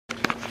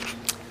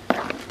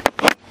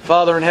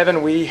Father in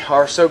heaven, we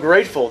are so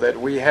grateful that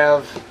we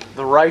have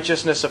the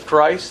righteousness of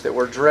Christ, that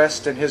we're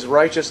dressed in His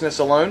righteousness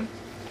alone,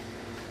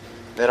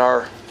 that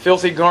our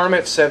filthy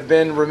garments have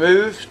been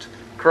removed.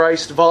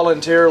 Christ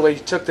voluntarily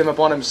took them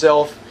upon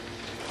Himself,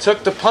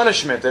 took the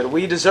punishment that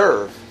we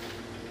deserve,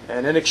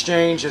 and in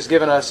exchange has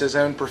given us His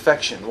own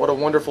perfection. What a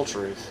wonderful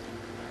truth.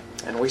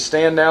 And we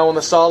stand now on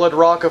the solid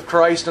rock of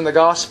Christ and the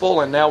gospel,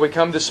 and now we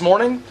come this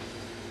morning,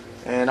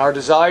 and our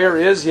desire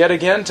is yet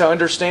again to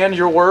understand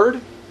Your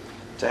Word,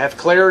 to have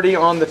clarity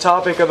on the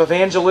topic of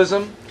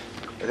evangelism,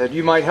 that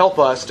You might help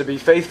us to be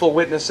faithful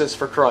witnesses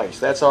for Christ.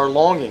 That's our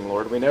longing,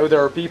 Lord. We know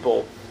there are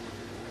people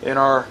in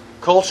our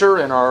culture,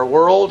 in our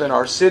world, in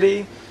our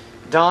city,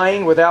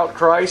 dying without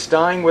Christ,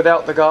 dying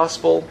without the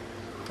gospel,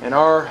 and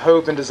our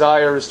hope and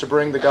desire is to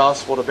bring the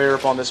gospel to bear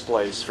upon this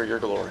place for Your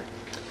glory.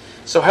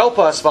 So help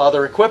us,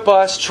 Father, equip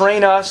us,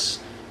 train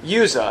us,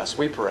 use us,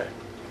 we pray.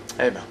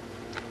 Amen.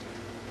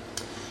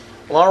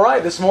 Well, all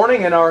right, this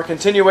morning in our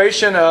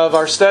continuation of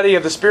our study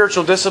of the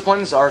spiritual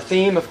disciplines, our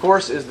theme, of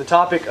course, is the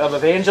topic of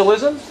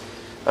evangelism.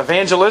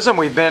 Evangelism,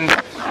 we've been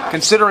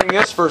considering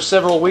this for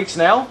several weeks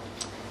now.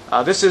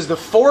 This is the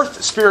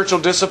fourth spiritual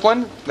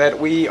discipline that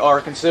we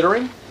are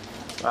considering.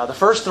 The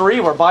first three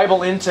were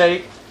Bible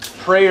intake,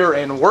 prayer,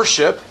 and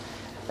worship.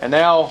 And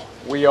now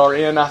we are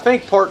in, I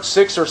think, part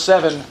 6 or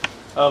 7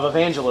 of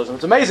evangelism.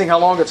 It's amazing how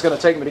long it's going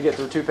to take me to get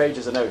through 2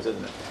 pages of notes,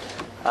 isn't it?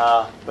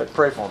 But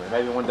pray for me.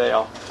 Maybe one day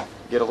I'll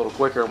get a little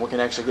quicker and we can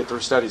actually get through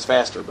studies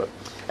faster. But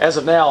as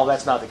of now,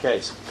 that's not the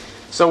case.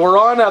 So we're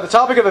on the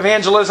topic of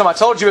evangelism. I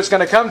told you it's going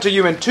to come to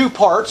you in 2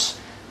 parts.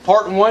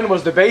 Part 1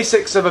 was the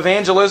basics of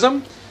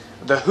evangelism.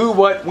 The who,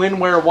 what, when,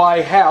 where,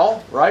 why,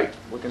 how, right?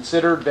 We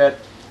considered that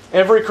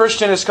every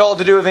Christian is called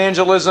to do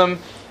evangelism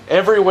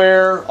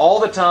everywhere, all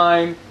the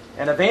time.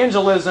 And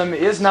evangelism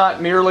is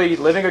not merely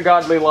living a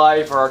godly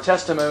life or our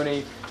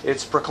testimony.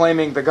 It's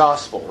proclaiming the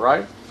gospel,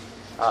 right?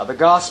 The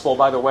gospel,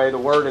 by the way, the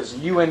word is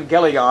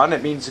euangelion.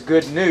 It means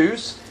good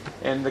news.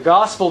 And the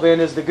gospel then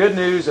is the good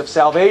news of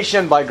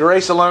salvation by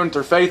grace alone,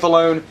 through faith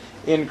alone,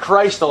 in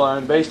Christ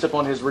alone, based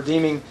upon His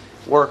redeeming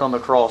work on the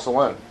cross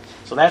alone.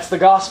 So that's the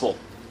gospel.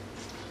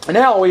 And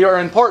now we are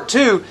in part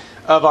 2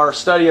 of our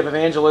study of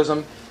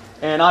evangelism.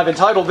 And I've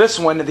entitled this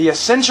one, The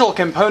Essential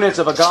Components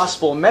of a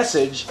Gospel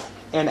Message,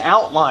 an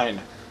Outline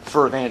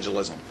for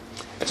Evangelism.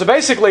 And so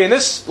basically in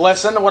this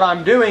lesson, what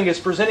I'm doing is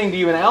presenting to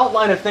you an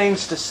outline of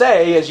things to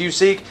say as you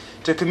seek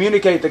to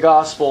communicate the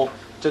gospel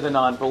to the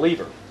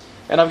non-believer.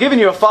 And I've given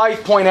you a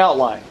 5-point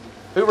outline.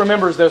 Who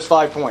remembers those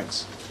 5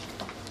 points?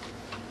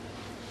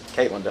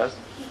 Caitlin does.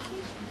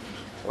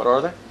 What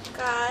are they?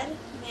 God,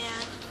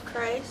 man,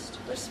 Christ,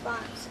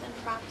 response, and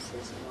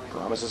promises and warnings.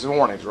 Promises and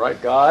warnings,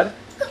 right? God.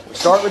 We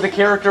start with the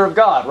character of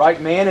God, right?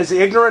 Man is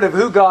ignorant of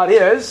who God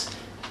is.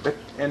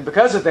 And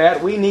because of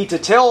that, we need to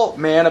tell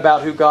man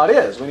about who God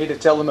is. We need to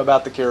tell him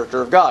about the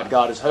character of God.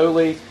 God is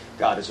holy.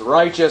 God is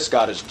righteous.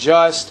 God is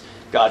just.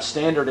 God's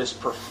standard is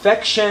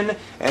perfection.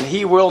 And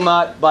He will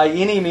not by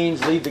any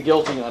means leave the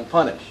guilty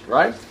unpunished,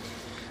 right?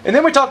 And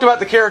then we talked about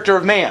the character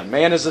of man.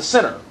 Man is a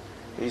sinner.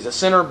 He's a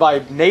sinner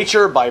by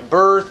nature, by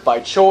birth, by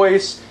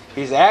choice.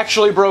 He's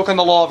actually broken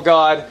the law of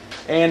God.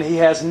 And he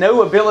has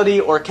no ability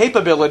or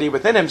capability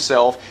within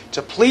himself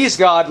to please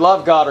God,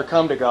 love God, or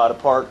come to God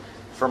apart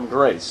from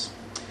grace.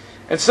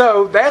 And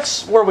so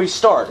that's where we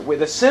start.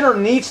 The sinner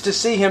needs to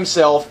see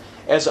himself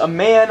as a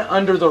man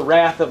under the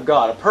wrath of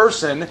God, a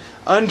person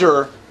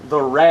under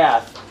the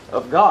wrath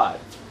of God.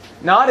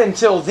 Not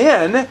until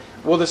then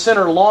will the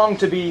sinner long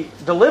to be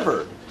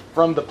delivered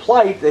from the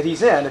plight that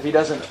he's in if he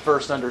doesn't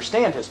first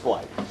understand his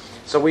plight.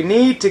 So we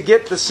need to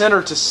get the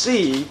sinner to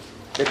see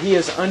that he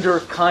is under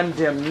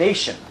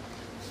condemnation.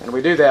 And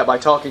we do that by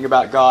talking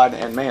about God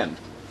and man.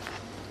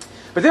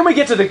 But then we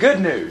get to the good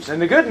news. And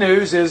the good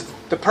news is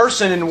the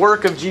person and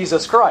work of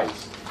Jesus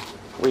Christ.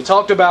 We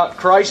talked about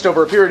Christ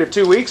over a period of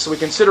 2 weeks. We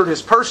considered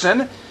His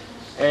person.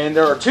 And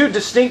there are 2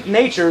 distinct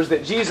natures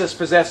that Jesus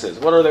possesses.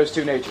 What are those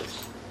 2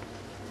 natures?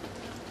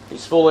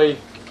 He's fully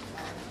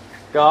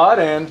God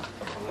and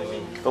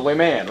fully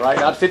man, right?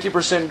 Not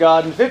 50%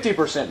 God and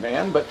 50%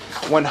 man, but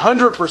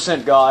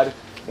 100% God,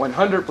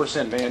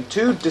 100% man.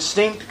 2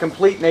 distinct,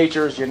 complete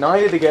natures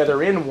united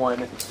together in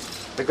one,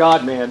 the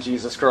God-man,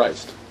 Jesus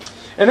Christ.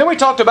 And then we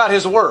talked about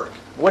His work,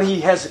 what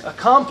He has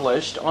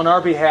accomplished on our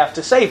behalf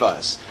to save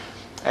us.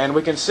 And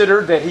we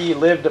considered that He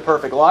lived a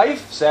perfect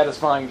life,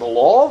 satisfying the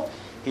law.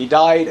 He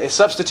died a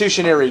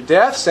substitutionary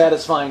death,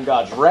 satisfying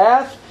God's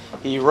wrath.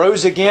 He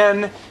rose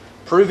again,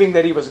 proving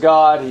that He was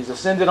God. He's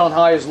ascended on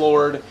high as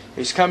Lord.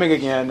 He's coming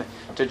again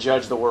to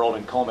judge the world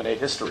and culminate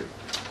history.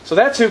 So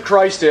that's who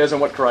Christ is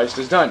and what Christ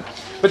has done.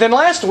 But then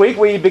last week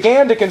we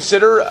began to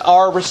consider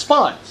our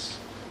response.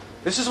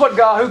 This is who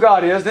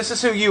God is. This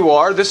is who you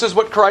are. This is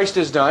what Christ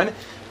has done.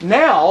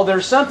 Now,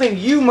 there's something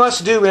you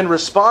must do in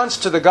response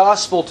to the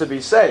gospel to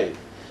be saved,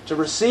 to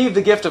receive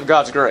the gift of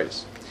God's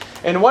grace.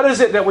 And what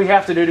is it that we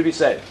have to do to be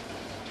saved?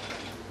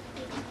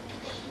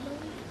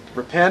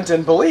 Repent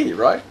and believe,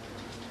 right?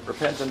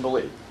 Repent and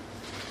believe.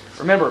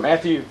 Remember,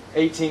 Matthew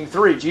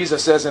 18:3,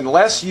 Jesus says,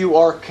 unless you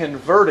are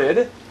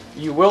converted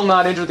you will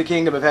not enter the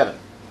kingdom of heaven.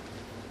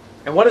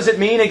 And what does it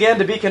mean again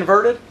to be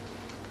converted?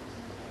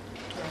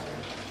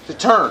 To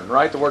turn,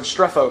 right? The word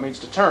strepho means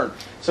to turn.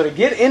 So to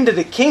get into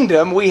the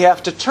kingdom, we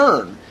have to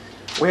turn.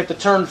 We have to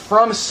turn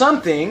from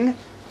something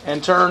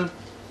and turn,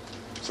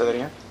 say that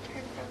again?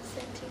 Turn from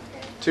sin to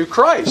Christ. To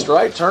Christ,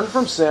 right? Turn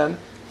from sin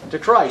to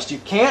Christ. You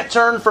can't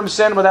turn from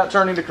sin without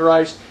turning to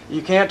Christ.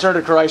 You can't turn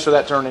to Christ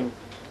without turning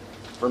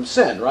from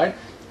sin, right?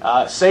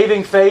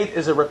 Saving faith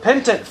is a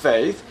repentant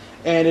faith,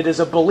 and it is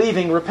a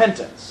believing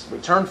repentance. We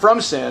turn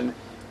from sin,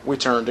 we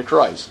turn to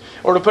Christ.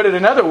 Or to put it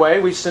another way,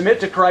 we submit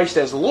to Christ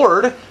as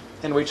Lord,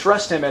 and we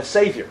trust Him as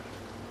Savior.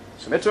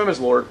 Submit to Him as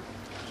Lord,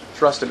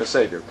 trust Him as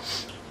Savior.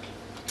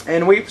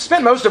 And we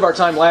spent most of our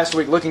time last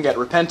week looking at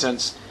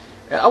repentance.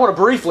 I want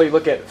to briefly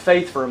look at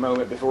faith for a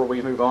moment before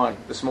we move on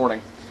this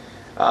morning.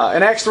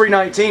 In Acts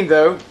 3:19,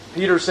 though,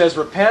 Peter says,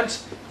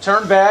 repent,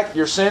 turn back,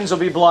 your sins will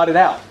be blotted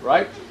out,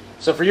 right?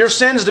 So for your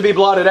sins to be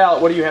blotted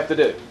out, what do you have to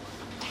do?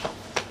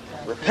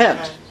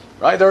 Repent,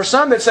 right? There are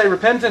some that say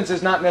repentance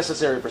is not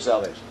necessary for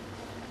salvation.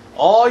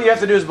 All you have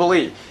to do is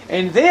believe.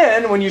 And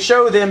then, when you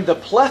show them the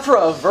plethora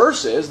of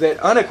verses that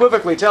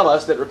unequivocally tell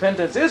us that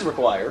repentance is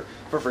required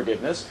for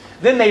forgiveness,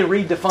 then they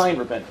redefine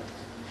repentance.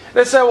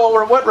 They say,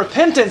 well, what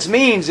repentance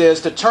means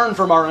is to turn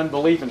from our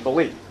unbelief and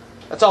believe.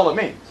 That's all it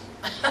means.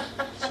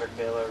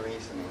 Circular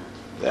reasoning.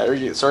 There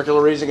you go.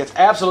 Circular reasoning. It's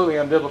absolutely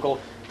unbiblical.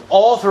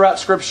 All throughout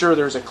Scripture,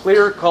 there's a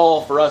clear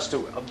call for us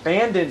to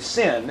abandon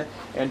sin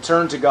and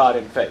turn to God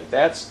in faith.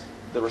 That's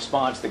the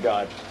response that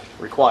God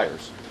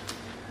requires.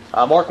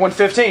 Mark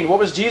 1:15. What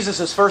was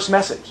Jesus' first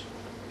message?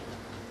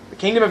 The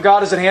kingdom of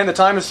God is at hand. The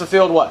time is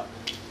fulfilled. What?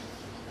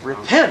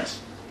 Repent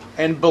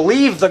and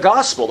believe the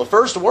gospel. The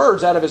first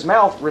words out of His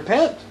mouth,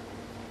 repent.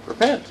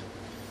 Repent.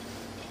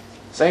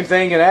 Same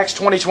thing in Acts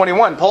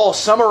 20:21. Paul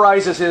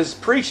summarizes his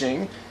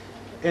preaching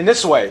in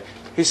this way.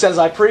 He says,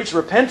 I preach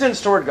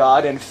repentance toward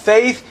God and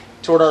faith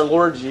toward our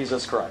Lord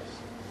Jesus Christ.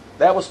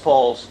 That was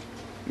Paul's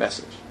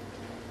message.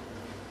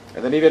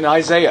 And then even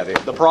Isaiah,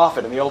 the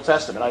prophet in the Old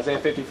Testament, Isaiah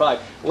 55.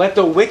 Let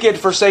the wicked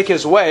forsake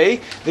his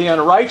way, the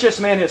unrighteous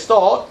man his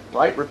thought,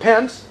 right?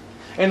 Repent,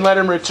 and let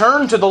him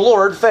return to the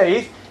Lord,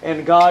 faith,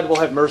 and God will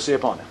have mercy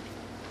upon him.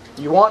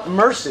 You want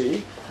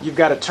mercy, you've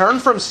got to turn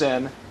from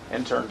sin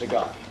and turn to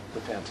God.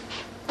 Repent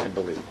and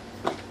believe.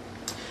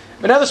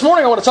 But now this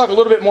morning I want to talk a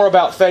little bit more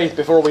about faith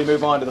before we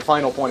move on to the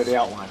final point of the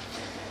outline.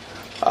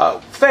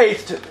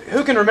 Faith,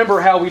 who can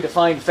remember how we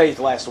defined faith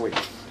last week?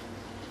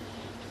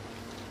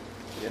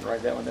 You didn't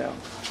write that one down.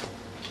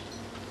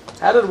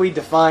 How did we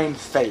define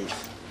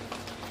faith?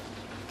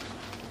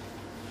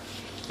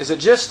 Is it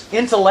just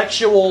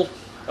intellectual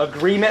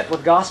agreement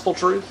with gospel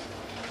truth?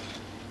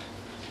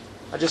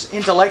 I just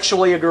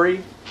intellectually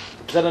agree?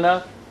 Is that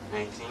enough?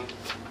 I think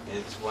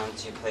it's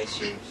once you place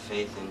your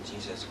faith in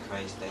Jesus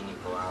Christ, then you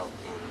go out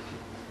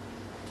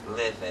and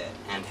live it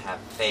and have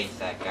faith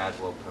that God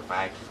will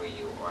provide for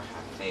you, or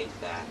have faith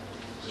that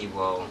He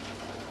will,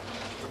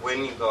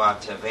 when you go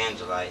out to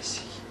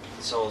evangelize,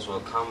 souls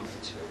will come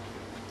to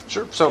Him.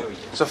 Sure.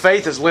 So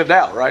faith is lived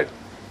out, right?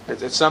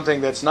 It's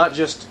something that's not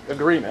just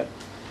agreement.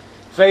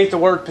 Faith, the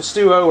word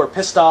pisteuo or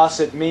pistos,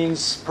 it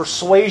means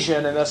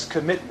persuasion and thus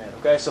commitment.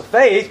 Okay, so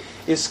faith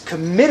is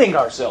committing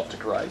ourselves to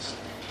Christ,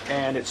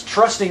 and it's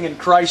trusting in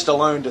Christ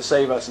alone to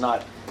save us,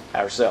 not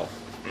ourselves.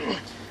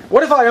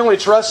 What if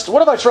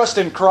I trust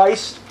in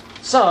Christ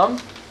some,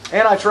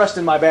 and I trust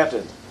in my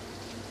baptism?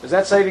 Is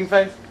that saving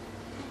faith?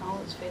 No,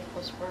 it's faith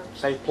plus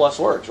works. Faith plus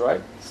works,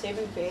 right?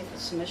 Saving faith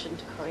is submission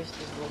to Christ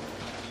as Lord.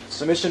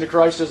 Submission to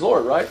Christ as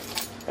Lord, right?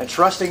 And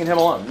trusting in Him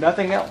alone,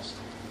 nothing else.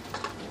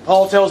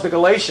 Paul tells the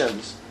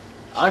Galatians,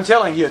 I'm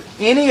telling you,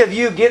 if any of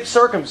you get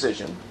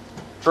circumcision,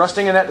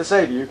 trusting in that to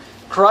save you,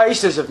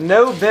 Christ is of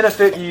no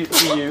benefit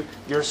to you.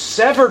 You're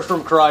severed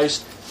from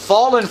Christ,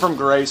 fallen from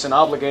grace, and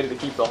obligated to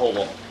keep the whole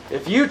law.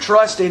 If you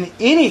trust in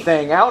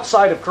anything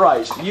outside of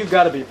Christ, you've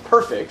got to be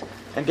perfect.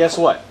 And guess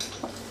what?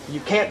 You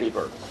can't be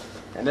perfect.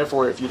 And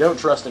therefore, if you don't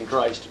trust in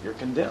Christ, you're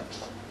condemned.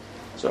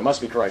 So it must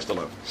be Christ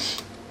alone.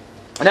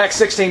 In Acts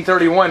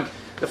 16:31,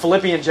 the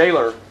Philippian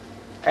jailer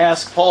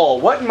asked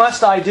Paul, what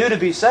must I do to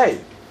be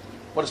saved?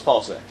 What does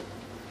Paul say?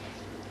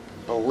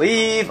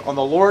 Believe on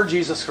the Lord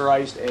Jesus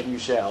Christ and you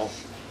shall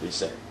be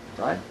saved.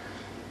 Right?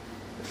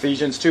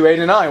 Ephesians 2:8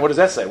 and 9, what does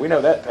that say? We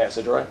know that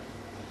passage, right?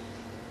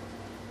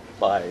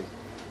 By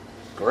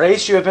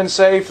grace you have been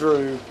saved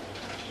through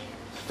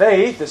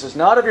faith. This is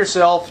not of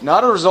yourself,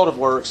 not a result of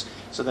works,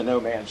 so that no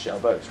man shall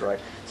boast, right?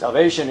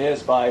 Salvation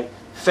is by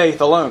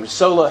faith alone.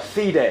 Sola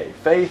fide.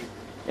 Faith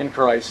in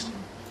Christ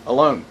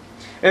alone.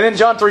 And then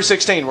John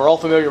 3:16, we're all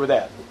familiar with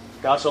that.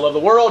 God so loved the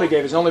world, He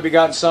gave His only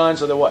begotten Son,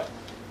 so that what?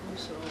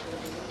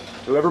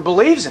 Whoever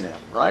believes in Him,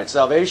 right?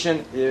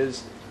 Salvation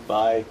is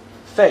by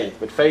faith.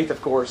 But faith,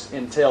 of course,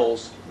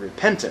 entails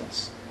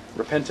repentance.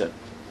 Repentant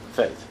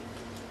faith.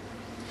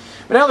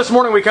 But now this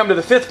morning we come to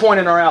the fifth point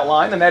in our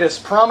outline, and that is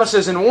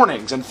promises and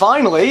warnings. And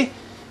finally,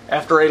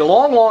 after a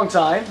long, long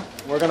time,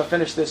 we're going to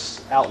finish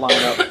this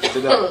outline up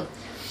today.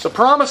 So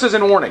promises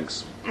and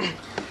warnings.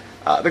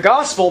 The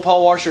gospel,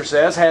 Paul Washer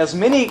says, has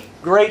many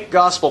great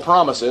gospel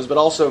promises, but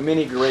also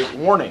many great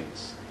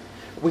warnings.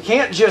 We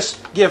can't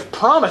just give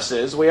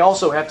promises, we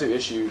also have to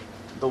issue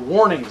the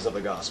warnings of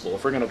the gospel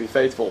if we're going to be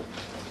faithful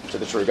to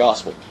the true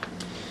gospel.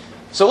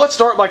 So let's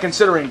start by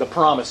considering the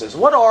promises.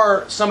 What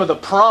are some of the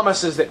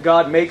promises that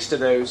God makes to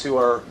those who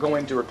are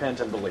going to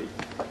repent and believe?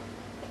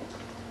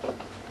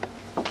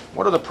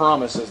 What are the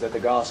promises that the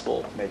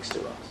gospel makes to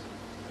us?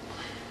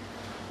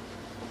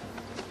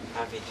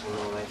 Have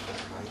eternal life with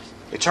Christ.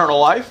 Eternal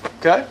life,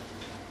 okay.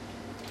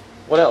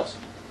 What else?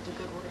 The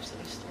good works that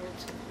He started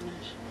to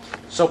finish.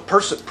 So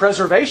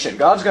preservation.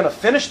 God's going to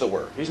finish the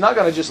work. He's not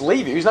going to just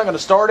leave you. He's not going to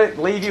start it,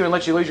 leave you, and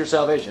let you lose your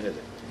salvation, is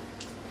it?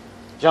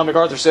 John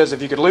MacArthur says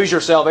if you could lose your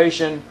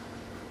salvation,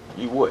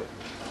 you would.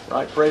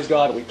 Right? Praise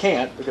God, we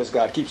can't because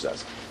God keeps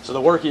us. So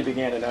the work He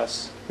began in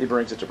us, He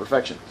brings it to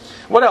perfection.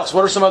 What else?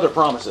 What are some other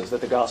promises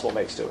that the gospel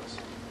makes to us?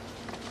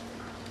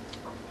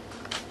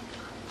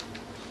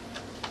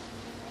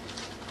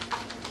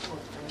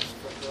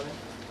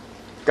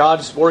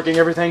 God's working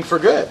everything for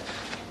good.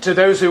 To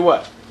those who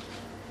what?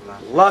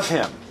 Love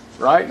Him.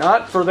 Right?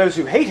 Not for those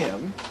who hate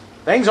Him.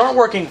 Things aren't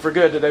working for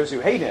good to those who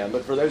hate Him,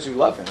 but for those who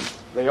love Him,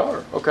 they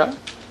are. Okay?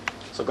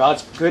 So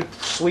God's good,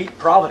 sweet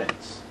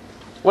providence.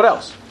 What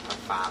else? Our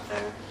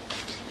Father.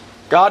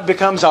 God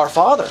becomes our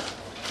Father.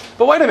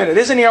 But wait a minute,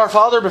 isn't He our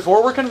Father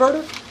before we're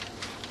converted?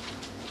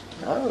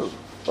 No.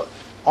 But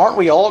aren't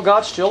we all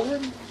God's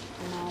children?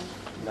 No.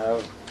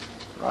 No.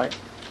 Right?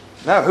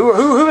 No.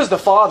 Who is the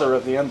father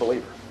of the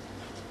unbeliever?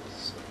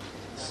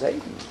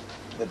 Satan.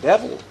 The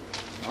devil.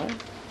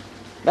 Right?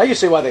 Now you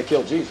see why they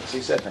killed Jesus.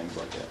 He said things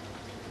like that.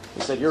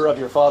 He said, "You're of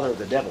your father,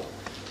 the devil."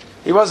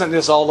 He wasn't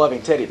this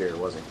all-loving teddy bear,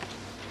 was he?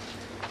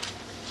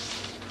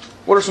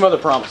 What are some other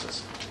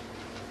promises?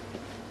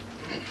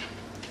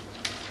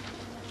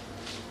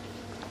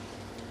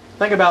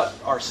 Think about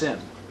our sin.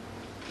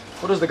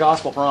 What does the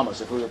gospel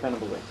promise if we repent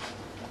and believe?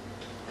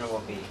 It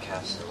will be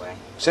cast away.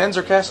 Sins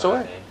are cast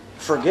away.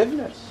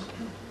 Forgiveness.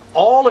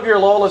 All of your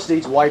lawless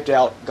deeds wiped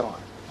out, gone.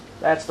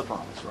 That's the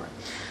promise, right?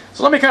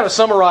 So let me kind of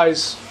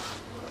summarize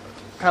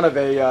kind of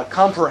a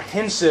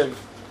comprehensive,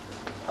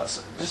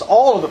 just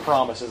all of the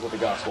promises that the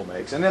gospel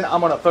makes. And then I'm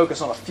going to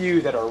focus on a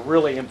few that are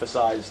really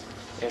emphasized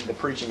in the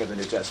preaching of the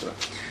New Testament.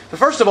 But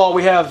first of all,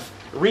 we have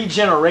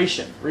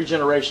regeneration.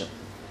 Regeneration.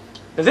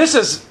 Now, this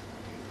is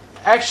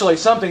actually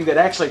something that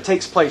actually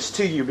takes place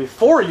to you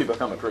before you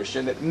become a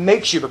Christian, that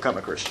makes you become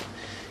a Christian.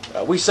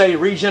 We say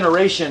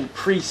regeneration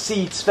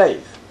precedes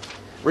faith.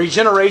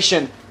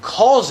 Regeneration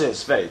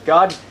causes faith.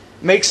 God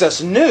makes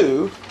us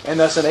new and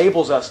thus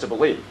enables us to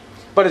believe.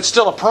 But it's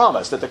still a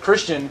promise that the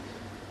Christian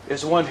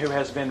is one who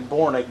has been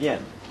born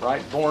again,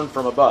 right? Born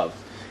from above.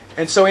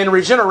 And so in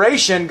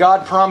regeneration,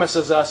 God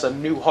promises us a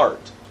new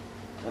heart,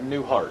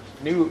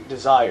 new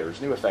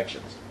desires, new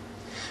affections.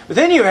 But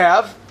then you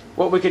have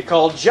what we could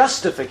call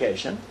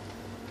justification.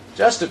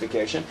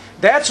 Justification.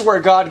 That's where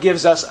God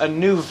gives us a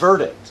new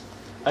verdict,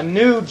 a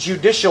new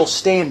judicial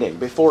standing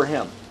before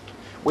Him.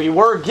 We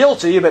were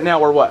guilty, but now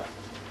we're what?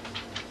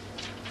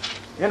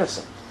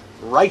 Innocent,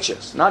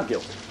 righteous, not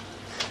guilty.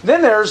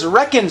 Then there's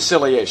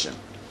reconciliation.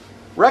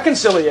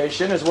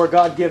 Reconciliation is where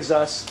God gives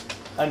us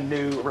a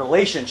new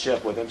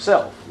relationship with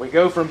Himself. We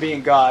go from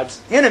being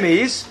God's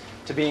enemies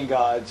to being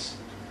God's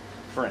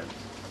friends.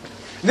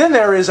 Then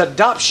there is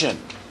adoption.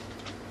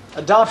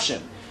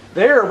 Adoption.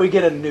 There we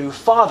get a new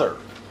father.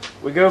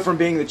 We go from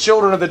being the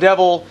children of the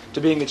devil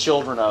to being the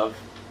children of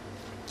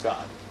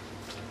God.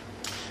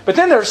 But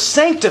then there's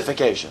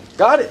sanctification.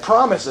 God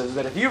promises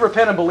that if you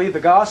repent and believe the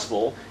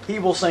gospel, He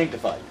will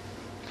sanctify you.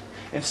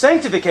 In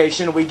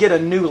sanctification, we get a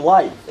new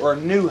life or a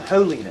new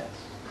holiness.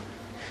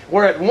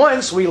 Where at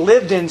once we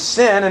lived in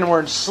sin and were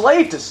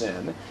enslaved to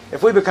sin,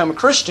 if we become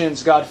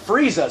Christians, God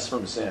frees us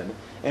from sin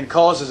and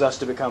causes us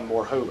to become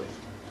more holy.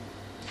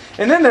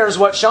 And then there's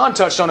what Sean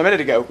touched on a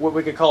minute ago, what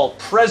we could call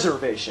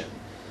preservation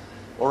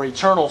or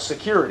eternal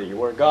security,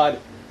 where God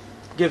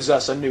gives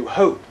us a new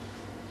hope.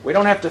 We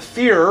don't have to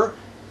fear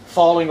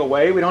falling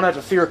away. We don't have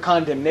to fear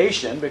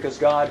condemnation because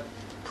God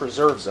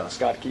preserves us.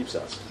 God keeps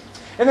us.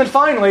 And then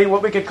finally,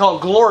 what we could call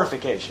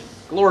glorification.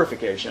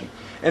 Glorification.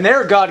 And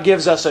there God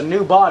gives us a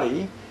new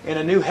body in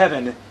a new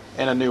heaven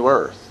and a new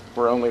earth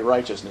where only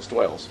righteousness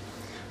dwells.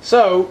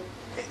 So,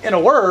 in a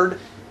word,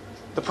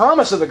 the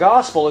promise of the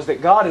gospel is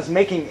that God is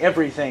making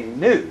everything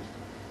new.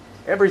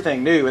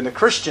 Everything new. And the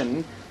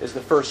Christian is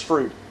the first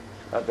fruit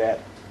of that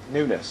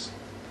newness.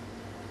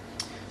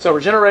 So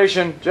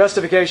regeneration,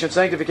 justification,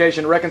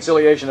 sanctification,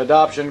 reconciliation,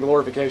 adoption,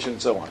 glorification,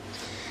 and so on.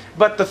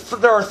 But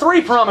there are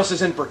three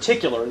promises in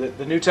particular that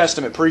the New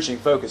Testament preaching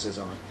focuses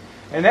on.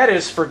 And that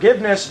is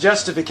forgiveness,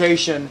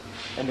 justification,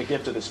 and the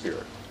gift of the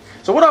Spirit.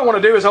 So what I want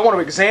to do is I want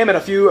to examine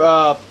a few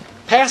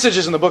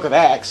passages in the book of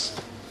Acts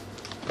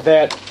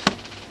that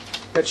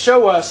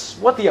show us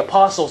what the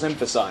apostles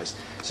emphasized.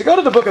 So go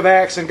to the book of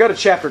Acts and go to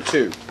chapter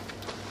 2.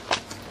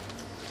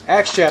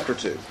 Acts chapter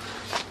 2.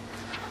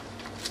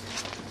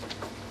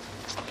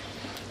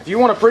 If you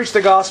want to preach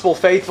the gospel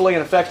faithfully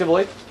and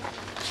effectively,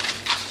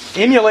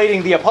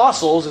 emulating the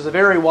apostles is a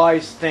very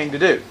wise thing to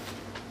do.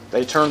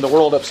 They turned the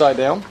world upside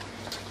down.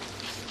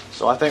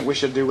 So I think we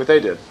should do what they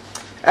did.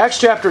 Acts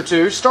chapter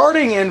 2,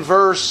 starting in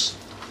verse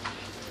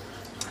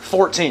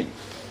 14.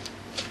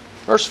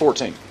 Verse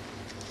 14.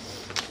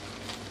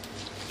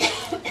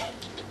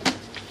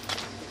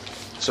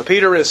 So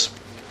Peter is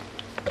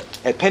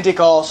at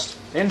Pentecost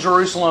in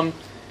Jerusalem.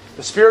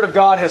 The Spirit of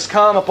God has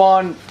come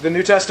upon the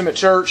New Testament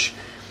church.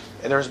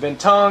 And there's been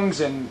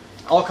tongues and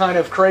all kind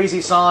of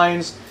crazy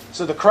signs.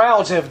 So the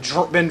crowds have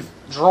been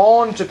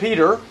drawn to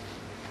Peter.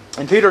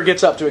 And Peter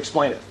gets up to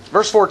explain it.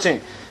 Verse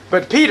 14.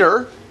 But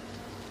Peter,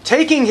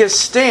 taking his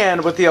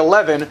stand with the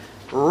 11,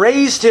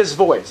 raised his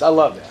voice. I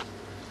love that.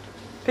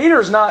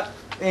 Peter's not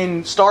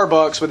in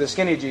Starbucks with his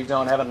skinny jeans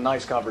on having a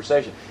nice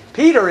conversation.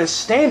 Peter is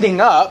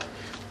standing up,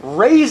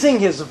 raising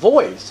his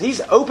voice.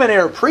 He's open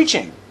air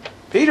preaching.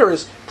 Peter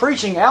is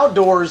preaching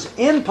outdoors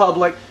in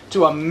public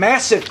to a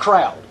massive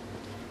crowd.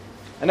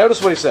 And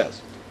notice what he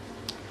says.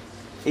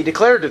 He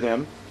declared to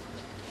them,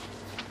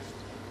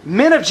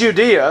 "Men of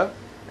Judea,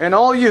 and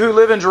all you who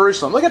live in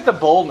Jerusalem." Look at the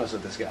boldness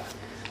of this guy.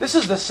 This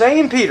is the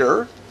same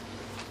Peter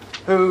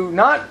who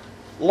not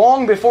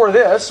long before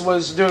this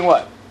was doing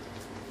what?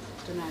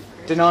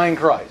 Denying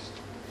Christ.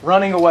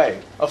 Running away.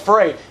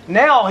 Afraid.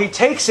 Now he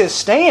takes his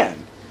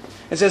stand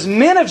and says,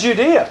 "Men of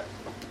Judea,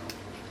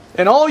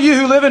 and all you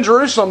who live in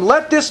Jerusalem,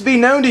 let this be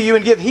known to you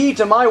and give heed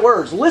to my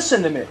words.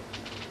 Listen to me.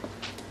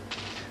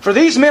 For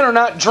these men are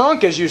not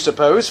drunk as you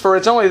suppose, for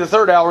it's only the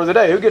third hour of the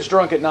day. Who gets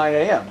drunk at 9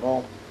 a.m.?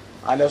 Well,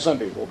 I know some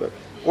people, but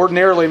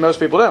ordinarily most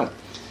people don't.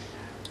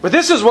 But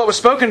this is what was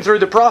spoken through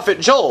the prophet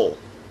Joel."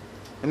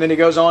 And then he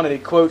goes on and he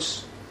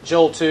quotes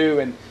Joel 2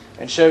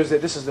 and shows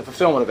that this is the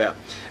fulfillment of that.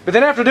 But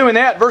then after doing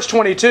that, verse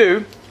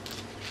 22,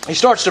 he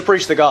starts to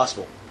preach the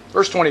gospel.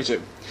 Verse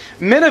 22.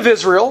 "Men of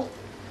Israel,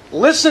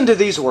 listen to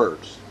these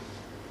words.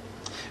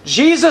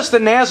 Jesus the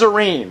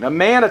Nazarene, a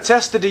man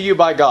attested to you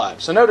by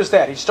God." So notice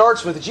that. He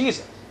starts with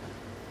Jesus.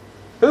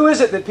 Who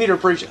is it that Peter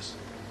preaches?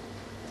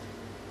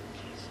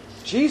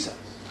 Jesus.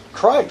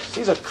 Christ.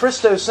 He's a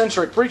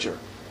Christocentric preacher.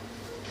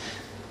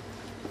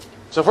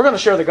 So if we're going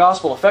to share the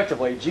gospel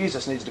effectively,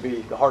 Jesus needs to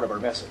be the heart of our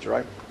message,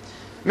 right?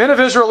 "Men of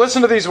Israel,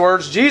 listen to these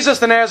words. Jesus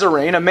the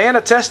Nazarene, a man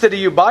attested to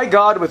you by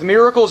God with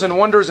miracles and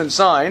wonders and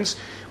signs,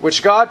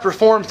 which God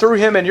performed through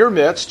him in your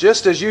midst,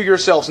 just as you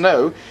yourselves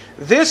know.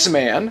 This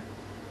man,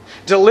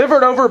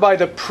 delivered over by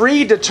the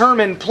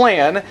predetermined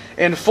plan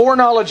and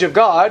foreknowledge of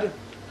God,"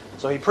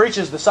 so he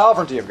preaches the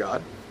sovereignty of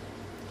God,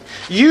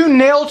 "you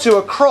nailed to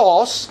a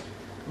cross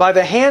by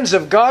the hands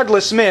of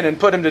godless men and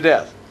put him to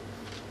death."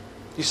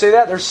 You see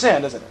that? There's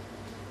sin, isn't it?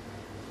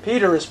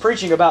 Peter is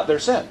preaching about their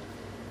sin.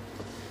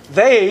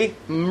 They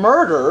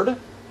murdered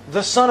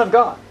the Son of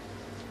God.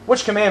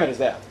 Which commandment is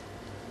that?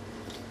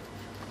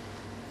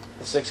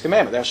 The sixth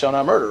commandment. Thou shalt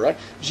not murder, right?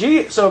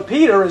 So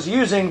Peter is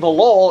using the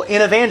law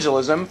in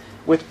evangelism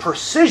with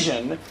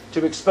precision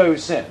to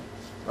expose sin.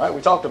 Right?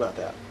 We talked about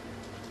that.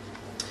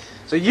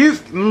 So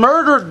you've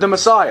murdered the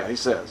Messiah, he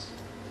says.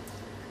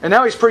 And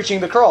now he's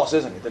preaching the cross,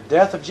 isn't he? The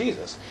death of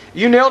Jesus.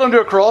 "You nailed him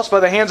to a cross by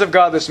the hands of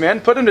godless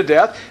men, put him to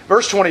death."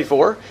 Verse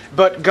 24.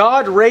 "But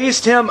God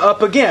raised him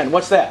up again."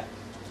 What's that?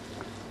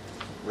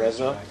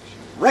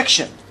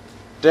 Resurrection.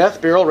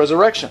 Death, burial,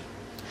 resurrection.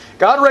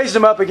 "God raised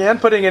him up again,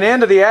 putting an end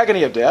to the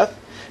agony of death,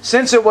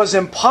 since it was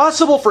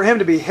impossible for him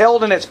to be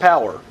held in its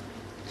power.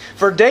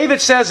 For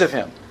David says of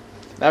him,"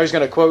 now he's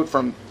going to quote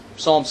from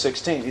Psalm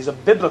 16. He's a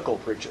biblical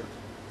preacher.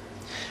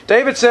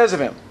 David says of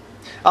him,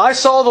 "I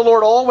saw the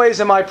Lord always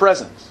in my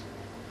presence,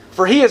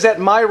 for he is at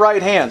my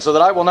right hand, so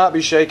that I will not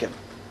be shaken.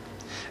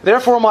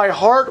 Therefore my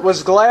heart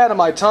was glad and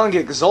my tongue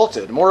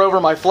exulted. Moreover,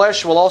 my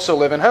flesh will also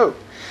live in hope,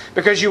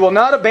 because you will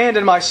not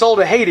abandon my soul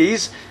to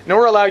Hades,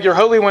 nor allow your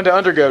Holy One to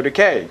undergo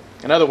decay."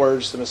 In other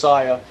words, the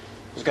Messiah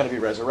was going to be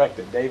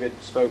resurrected. David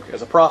spoke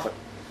as a prophet.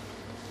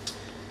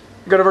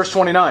 Go to verse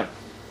 29.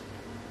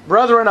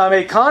 "Brethren, I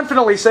may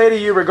confidently say to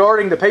you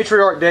regarding the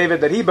patriarch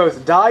David that he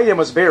both died and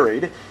was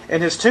buried,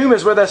 and his tomb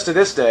is with us to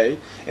this day.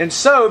 And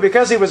so,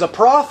 because he was a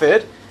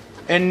prophet,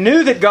 and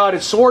knew that God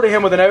had sworn to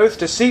him with an oath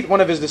to seat one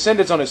of his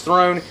descendants on his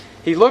throne,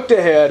 he looked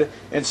ahead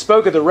and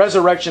spoke of the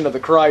resurrection of the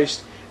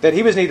Christ, that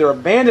he was neither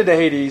abandoned to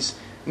Hades,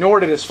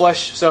 nor did his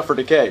flesh suffer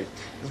decay.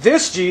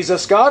 This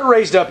Jesus God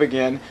raised up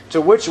again,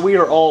 to which we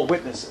are all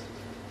witnesses."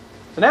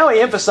 So now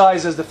he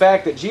emphasizes the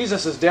fact that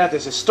Jesus' death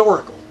is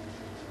historical.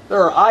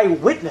 There are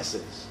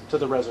eyewitnesses to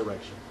the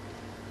resurrection.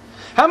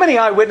 How many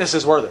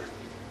eyewitnesses were there?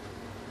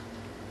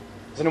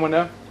 Does anyone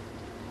know?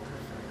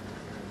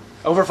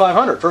 Over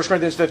 500. 1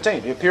 Corinthians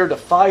 15. He appeared to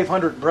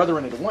 500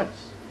 brethren at once.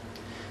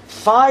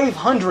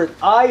 500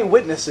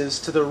 eyewitnesses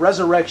to the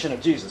resurrection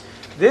of Jesus.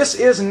 This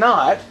is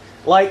not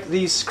like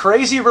these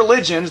crazy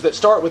religions that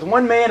start with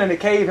one man in a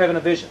cave having a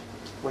vision,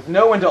 with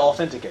no one to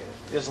authenticate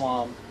it.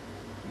 Islam,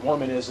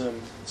 Mormonism,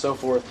 and so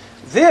forth.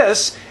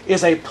 This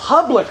is a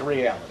public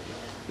reality.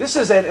 This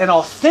is an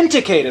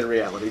authenticated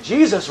reality.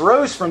 Jesus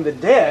rose from the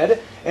dead,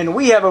 and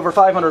we have over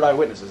 500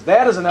 eyewitnesses.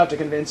 That is enough to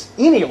convince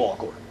any law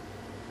court.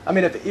 I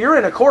mean, if you're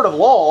in a court of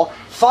law,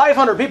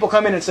 500 people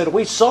come in and said,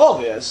 "We saw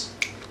this,"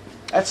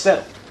 that's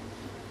settled.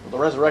 Well,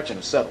 the resurrection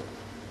is settled.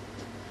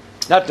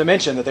 Not to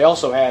mention that they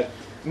also had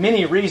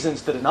many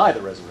reasons to deny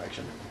the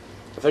resurrection.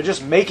 If they're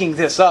just making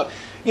this up.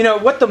 You know,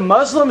 what the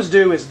Muslims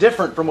do is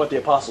different from what the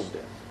apostles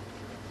did.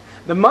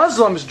 The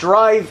Muslims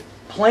drive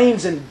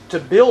planes into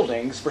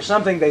buildings for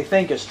something they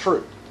think is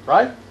true,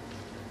 right?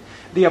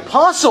 The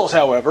apostles,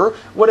 however,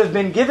 would have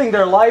been giving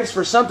their lives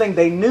for something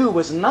they knew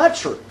was not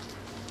true,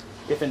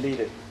 if indeed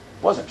it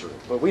wasn't true.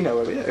 But we know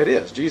it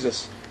is.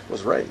 Jesus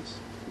was raised.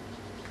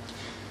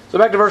 So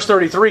back to verse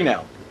 33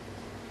 now.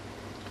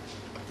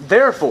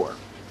 Therefore,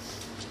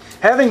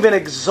 having been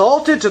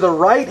exalted to the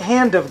right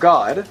hand of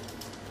God,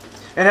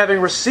 and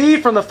having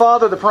received from the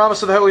Father the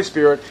promise of the Holy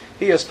Spirit,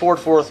 He has poured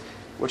forth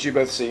what you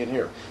both see and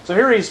hear. So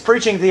here he's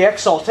preaching the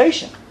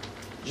exaltation.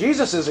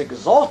 Jesus is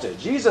exalted.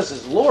 Jesus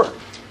is Lord.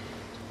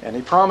 And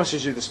He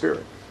promises you the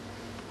Spirit.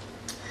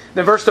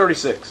 Then verse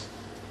 36.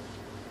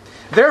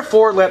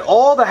 Therefore let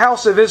all the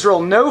house of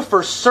Israel know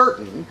for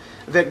certain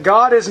that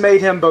God has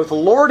made Him both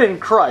Lord and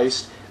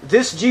Christ,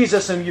 this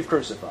Jesus whom you've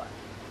crucified.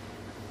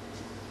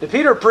 Did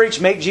Peter preach,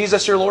 make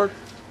Jesus your Lord?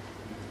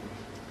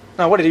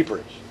 No, what did he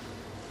preach?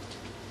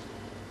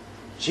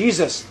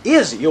 Jesus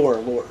is your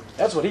Lord.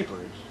 That's what he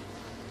preached.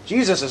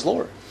 Jesus is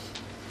Lord.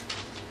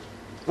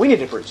 We need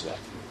to preach that.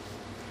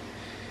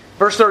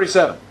 Verse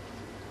 37.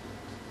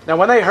 Now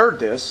when they heard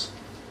this,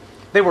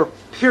 they were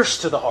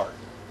pierced to the heart.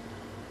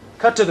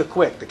 Cut to the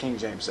quick, the King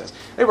James says.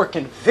 They were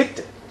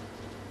convicted.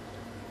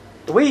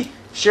 Do we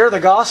share the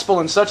gospel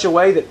in such a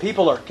way that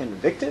people are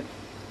convicted?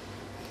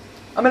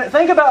 I mean,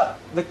 think about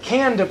the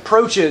canned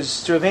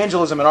approaches to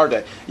evangelism in our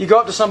day. You go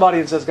up to somebody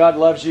and says, God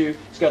loves you.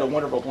 He's got a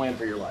wonderful plan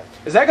for your life.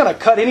 Is that going to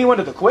cut anyone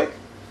to the quick?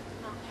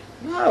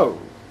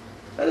 No.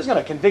 That isn't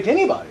going to convict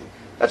anybody.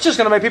 That's just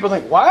going to make people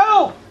think,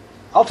 wow,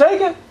 I'll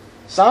take it.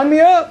 Sign me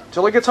up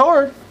till it gets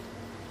hard.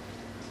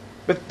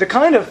 But the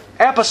kind of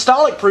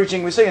apostolic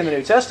preaching we see in the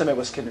New Testament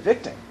was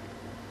convicting.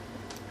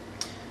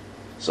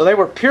 So they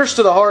were pierced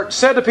to the heart,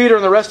 said to Peter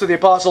and the rest of the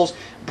apostles,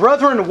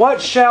 Brethren, what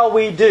shall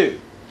we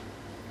do?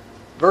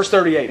 Verse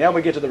 38, now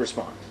we get to the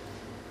response.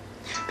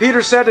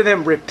 Peter said to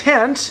them,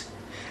 Repent,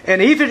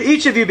 and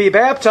each of you be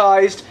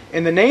baptized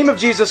in the name of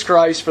Jesus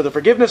Christ for the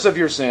forgiveness of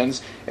your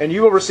sins, and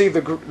you will receive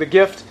the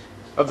gift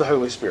of the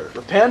Holy Spirit.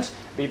 Repent,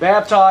 be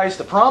baptized,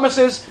 the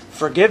promises,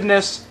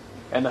 forgiveness,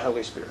 and the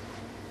Holy Spirit.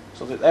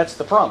 So that's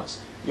the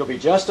promise. You'll be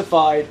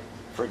justified,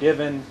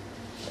 forgiven,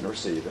 and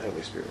receive the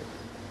Holy Spirit.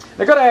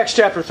 Now go to Acts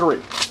chapter 3.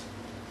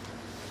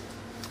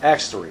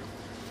 Acts 3.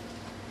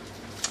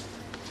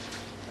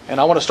 And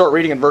I want to start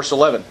reading in verse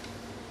 11.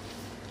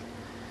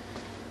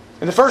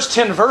 In the first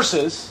 10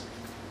 verses,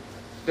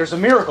 there's a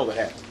miracle that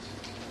happens.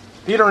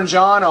 Peter and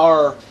John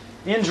are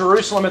in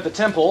Jerusalem at the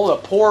temple. A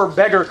poor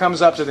beggar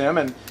comes up to them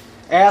and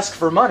asks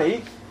for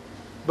money.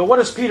 But what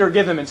does Peter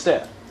give him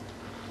instead?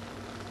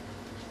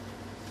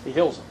 He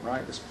heals him,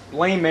 right? This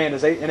lame man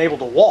is able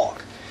to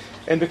walk.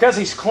 And because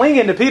he's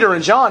clinging to Peter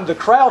and John, the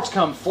crowds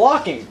come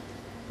flocking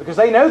because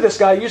they know this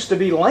guy used to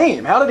be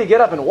lame. How did he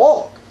get up and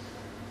walk?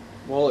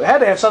 Well, it had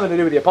to have something to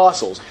do with the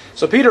apostles.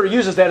 So Peter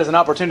uses that as an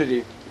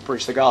opportunity to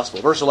preach the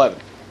gospel. Verse 11.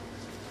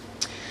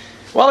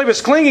 While he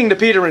was clinging to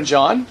Peter and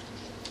John,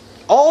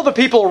 all the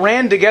people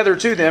ran together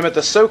to them at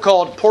the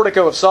so-called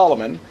portico of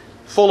Solomon,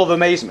 full of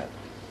amazement.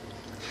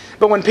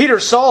 But when Peter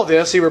saw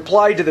this, he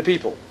replied to the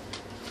people,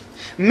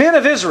 Men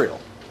of Israel,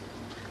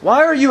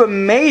 why are you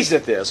amazed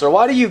at this? Or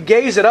why do you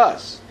gaze at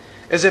us,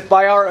 as if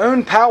by our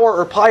own power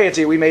or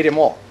piety we made him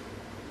walk?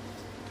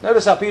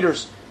 Notice how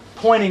Peter's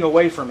pointing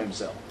away from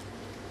himself.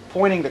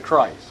 Pointing to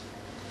Christ.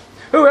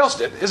 Who else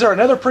did? Is there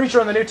another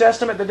preacher in the New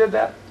Testament that did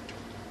that?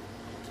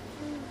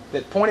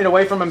 That pointed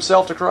away from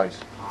himself to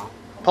Christ?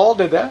 Paul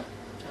did that.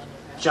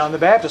 John the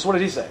Baptist, what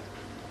did he say?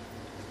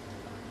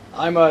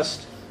 I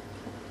must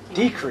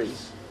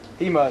decrease.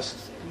 He must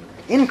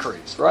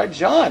increase, right?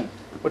 John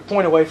would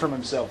point away from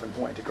himself and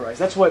point to Christ.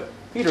 That's what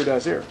Peter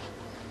does here.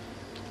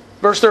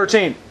 Verse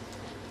 13.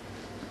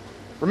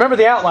 Remember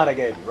the outline I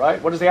gave you,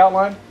 right? What is the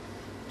outline?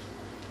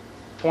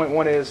 Point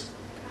 1 is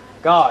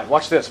God.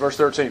 Watch this, verse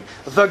 13.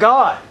 The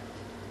God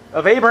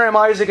of Abraham,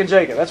 Isaac, and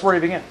Jacob. That's where he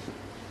begins.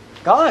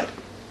 God.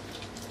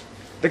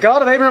 The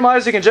God of Abraham,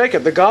 Isaac, and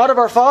Jacob. The God of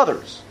our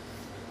fathers.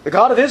 The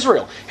God of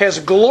Israel has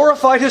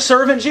glorified His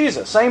servant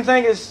Jesus. Same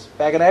thing as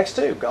back in Acts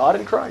 2. God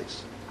in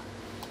Christ.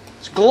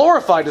 It's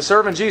glorified His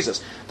servant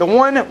Jesus. The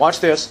one,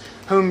 watch this,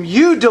 whom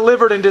you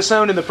delivered and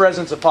disowned in the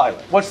presence of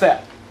Pilate. What's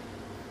that?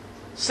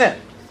 Sin.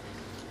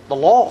 The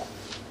law.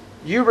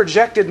 You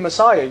rejected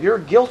Messiah. You're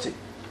guilty.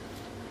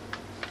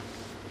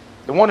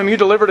 The one whom you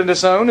delivered and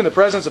disowned in the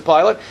presence of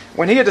Pilate,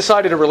 when he had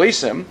decided to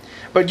release him.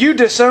 But you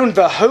disowned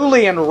the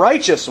holy and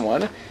righteous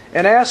one,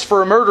 and asked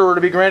for a murderer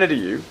to be granted to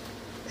you,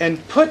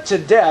 and put to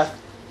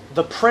death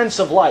the Prince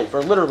of Life,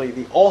 or literally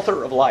the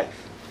author of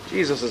life.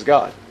 Jesus is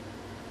God.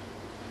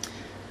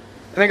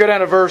 And then go down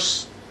to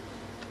verse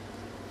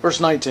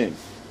 19.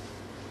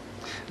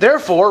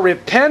 Therefore,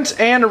 repent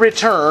and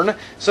return,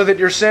 so that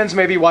your sins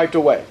may be wiped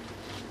away.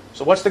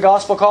 So what's the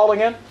gospel call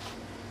again?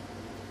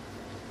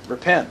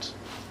 Repent.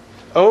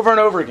 Over and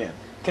over again.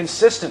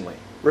 Consistently.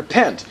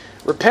 Repent.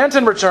 Repent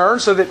and return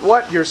so that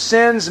what? Your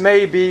sins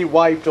may be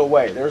wiped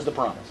away. There's the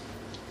promise.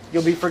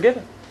 You'll be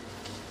forgiven.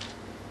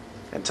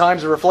 And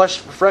times of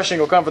refreshing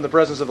will come from the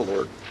presence of the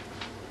Lord.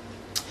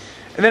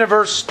 And then in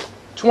verse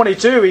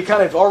 22, he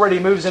kind of already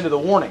moves into the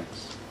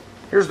warnings.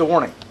 Here's the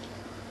warning.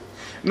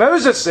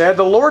 Moses said,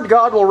 "The Lord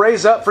God will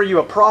raise up for you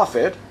a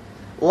prophet,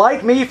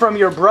 like me from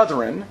your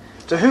brethren,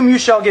 to whom you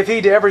shall give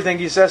heed to everything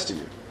he says to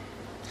you.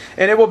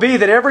 And it will be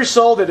that every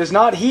soul that does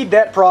not heed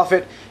that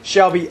prophet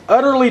shall be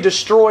utterly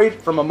destroyed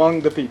from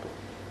among the people."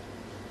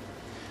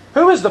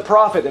 Who is the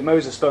prophet that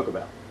Moses spoke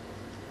about?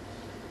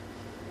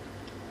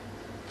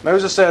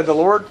 Moses said, the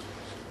Lord,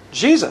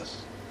 Jesus.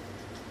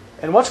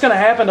 And what's going to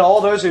happen to all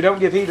those who don't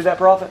give heed to that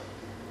prophet?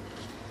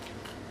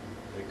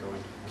 They're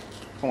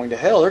Going to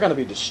hell. They're going to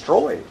be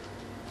destroyed.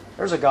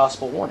 There's a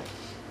gospel warning.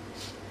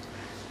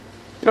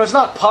 You know, it's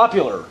not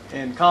popular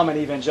in common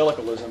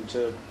evangelicalism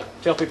to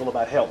tell people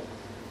about hell.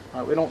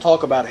 Right? We don't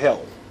talk about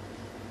hell.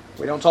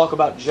 We don't talk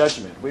about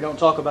judgment. We don't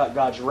talk about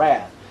God's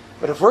wrath.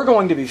 But if we're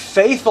going to be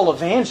faithful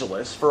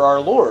evangelists for our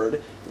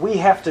Lord, we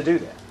have to do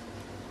that.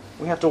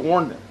 We have to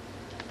warn them.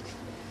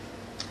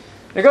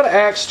 Now go to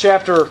Acts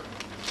chapter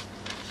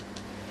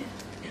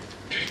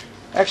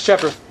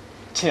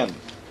 10.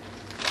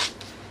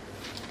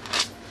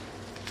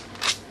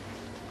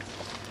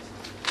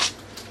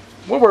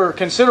 What we're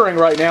considering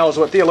right now is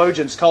what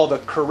theologians call the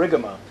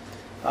kerygma.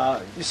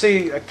 You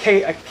see, a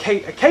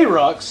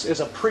kerux is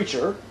a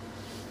preacher.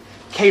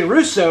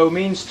 Kerusso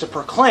means to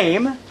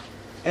proclaim.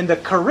 And the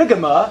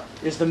kerygma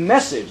is the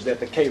message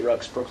that the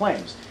kerux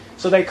proclaims.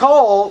 So they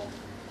call,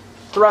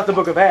 throughout the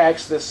book of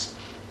Acts,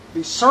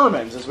 these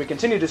sermons, as we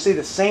continue to see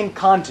the same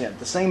content,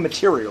 the same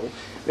material,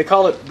 they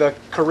call it the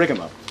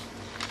kerygma.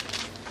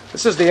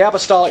 This is the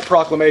apostolic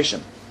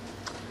proclamation.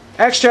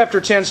 Acts chapter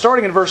 10,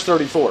 starting in verse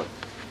 34.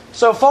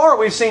 So far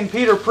we've seen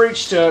Peter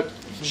preach to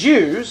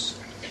Jews.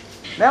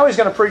 Now he's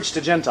going to preach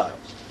to Gentiles.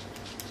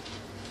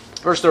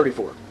 Verse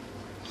 34.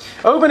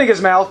 Opening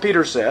his mouth,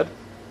 Peter said,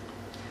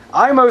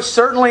 "I most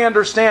certainly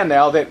understand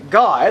now that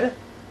God..."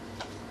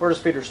 Where does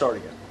Peter start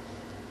again?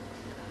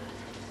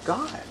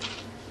 God.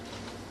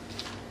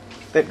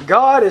 That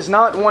God is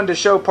not one to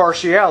show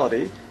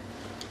partiality,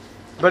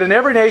 but in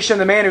every nation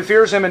the man who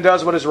fears Him and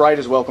does what is right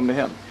is welcome to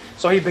Him.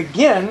 So he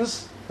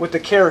begins with the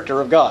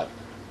character of God.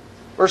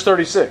 Verse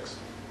 36.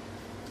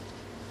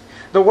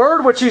 "The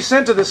word which He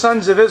sent to the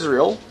sons of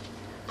Israel,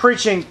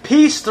 preaching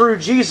peace through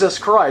Jesus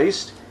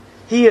Christ,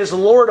 He is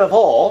Lord of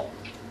all."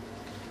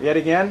 Yet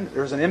again,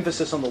 there's an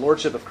emphasis on the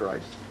Lordship of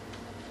Christ.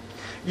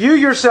 "You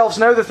yourselves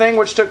know the thing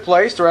which took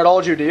place throughout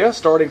all Judea,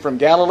 starting from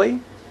Galilee,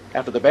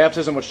 after the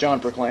baptism which John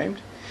proclaimed.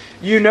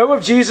 You know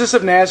of Jesus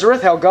of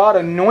Nazareth, how God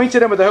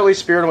anointed Him with the Holy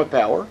Spirit and with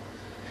power,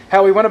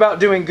 how He went about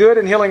doing good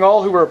and healing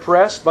all who were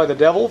oppressed by the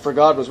devil, for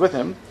God was with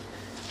Him."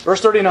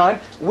 Verse 39,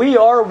 "We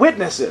are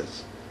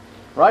witnesses."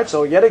 Right?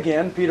 So yet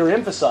again, Peter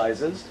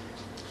emphasizes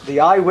the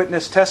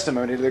eyewitness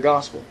testimony to the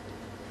gospel.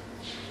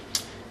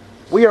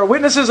 "We are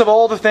witnesses of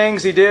all the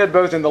things He did,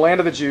 both in the land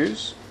of the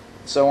Jews,"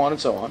 so on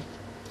and so on.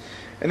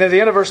 And then at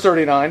the end of verse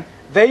 39,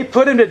 "They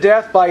put Him to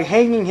death by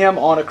hanging Him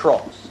on a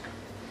cross."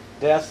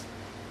 Death,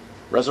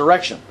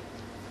 resurrection.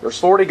 Verse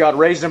 40, God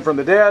raised Him from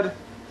the dead.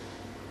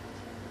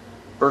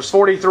 Verse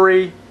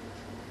 43,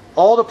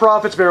 "All the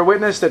prophets bear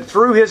witness that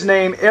through His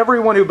name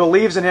everyone who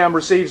believes in Him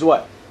receives"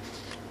 what?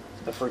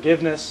 The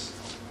forgiveness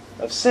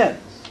of sins.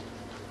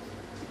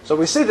 So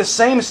we see the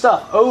same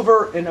stuff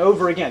over and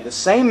over again. The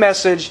same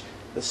message,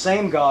 the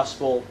same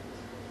gospel.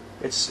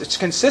 It's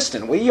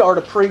consistent. We are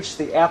to preach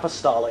the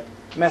apostolic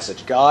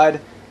message.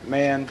 God,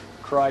 man,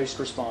 Christ,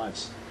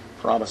 response,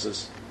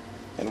 promises,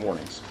 and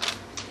warnings.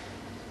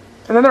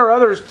 And then there are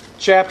other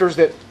chapters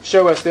that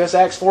show us this.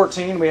 Acts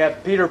 14, we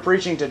have Peter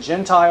preaching to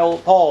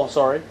Paul.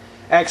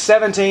 Acts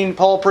 17,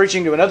 Paul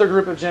preaching to another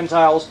group of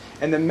Gentiles,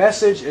 and the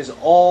message is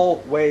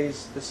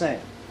always the same.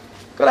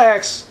 Go to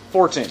Acts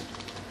 14.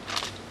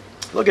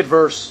 Look at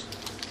verse.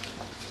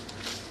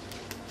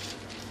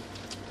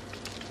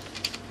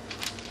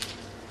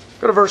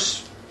 Go to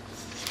verse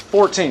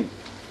 14.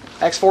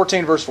 Acts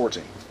 14, verse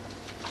 14.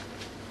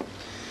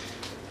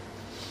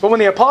 "But when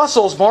the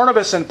apostles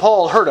Barnabas and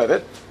Paul heard of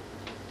it,"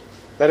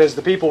 that is,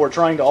 the people were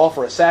trying to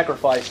offer a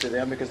sacrifice to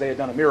them because they had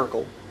done a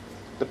miracle.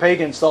 The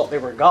pagans thought they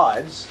were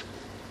gods.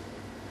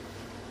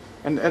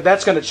 And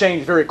that's going to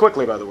change very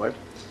quickly, by the way.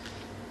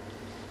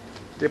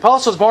 "The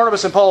apostles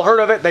Barnabas and Paul heard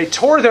of it. They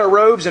tore their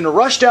robes and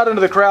rushed out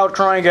into the crowd,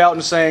 crying out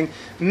and saying,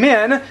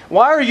 'Men,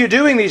 why are you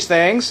doing these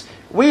things?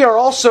 We are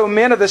also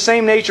men of the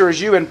same nature as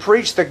you, and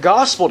preach the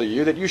gospel to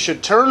you, that you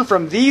should turn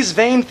from these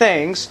vain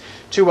things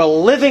to a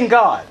living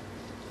God,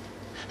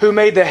 who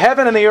made the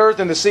heaven and the earth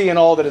and the sea and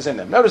all that is in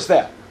them.'" Notice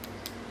that.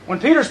 When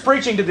Peter's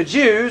preaching to the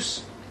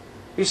Jews,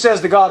 he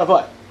says the God of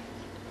what?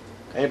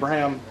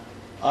 Abraham,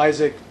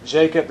 Isaac,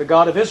 Jacob, the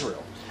God of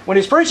Israel. When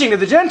he's preaching to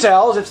the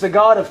Gentiles, it's the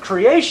God of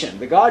creation,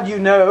 the God you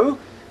know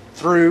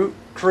through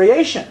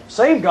creation.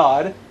 Same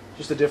God,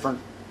 just a different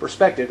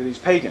perspective to these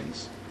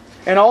pagans.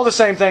 And all the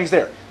same things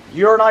there.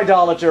 You're an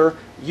idolater,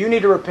 you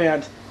need to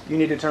repent, you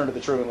need to turn to the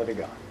true and living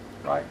God.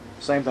 Right?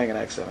 Same thing in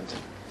Acts 17.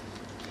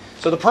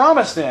 So the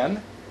promise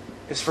then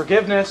is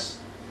forgiveness,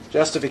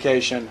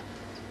 justification,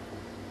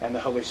 and the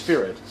Holy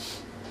Spirit.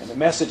 And the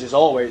message is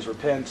always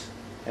repent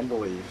and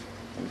believe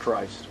in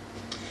Christ.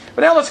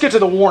 But now let's get to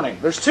the warning.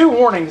 There's two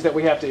warnings that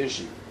we have to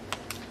issue.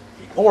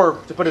 Or,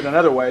 to put it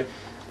another way,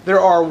 there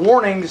are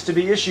warnings to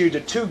be issued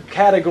to two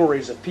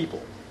categories of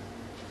people.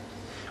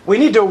 We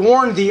need to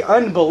warn the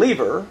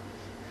unbeliever,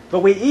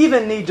 but we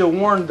even need to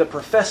warn the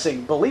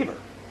professing believer,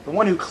 the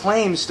one who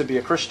claims to be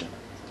a Christian.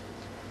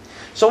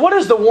 So what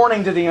is the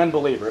warning to the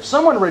unbeliever? If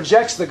someone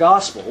rejects the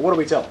gospel, what do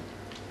we tell them?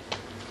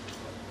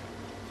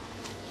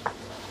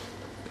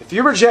 If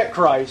you reject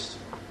Christ,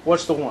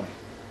 what's the warning?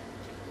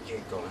 You're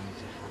going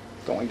to hell.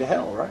 Going to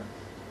hell, right?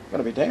 You're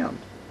going to be damned.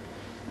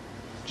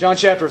 John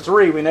chapter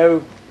 3, we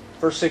know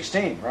verse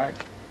 16, right?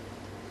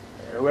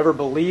 Whoever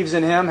believes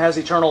in Him has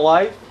eternal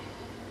life.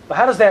 But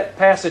how does that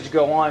passage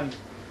go on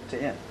to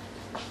end?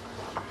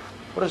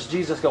 What does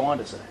Jesus go on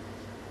to say?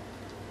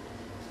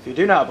 If you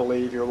do not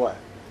believe, you're what?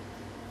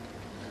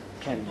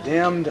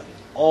 Condemned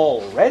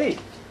already.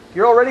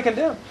 You're already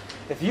condemned.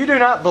 If you do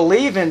not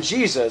believe in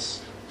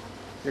Jesus,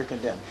 you're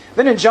condemned.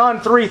 Then in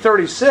John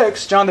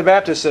 3:36, John the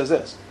Baptist says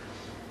this.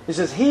 He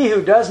says, "He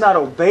who does not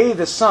obey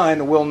the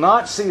Son will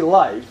not see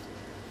life,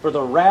 for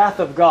the wrath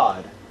of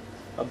God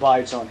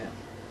abides on him."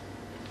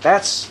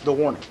 That's the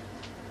warning.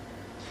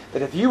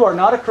 That if you are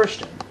not a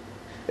Christian,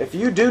 if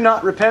you do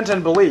not repent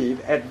and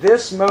believe, at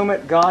this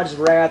moment God's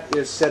wrath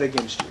is set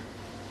against you.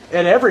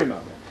 At every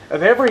moment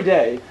of every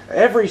day,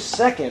 every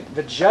second,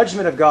 the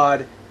judgment of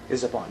God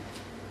is upon you.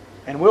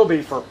 And will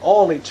be for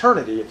all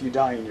eternity if you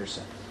die in your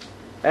sin.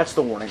 That's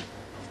the warning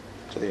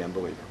to the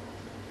unbeliever.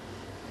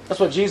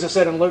 That's what Jesus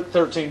said in Luke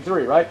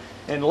 13:3, right?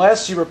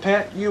 Unless you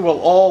repent, you will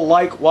all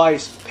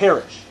likewise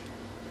perish.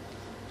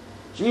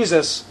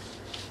 Jesus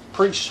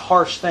preached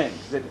harsh things,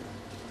 didn't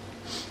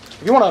he?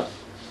 If you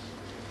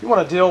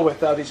want to deal with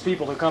these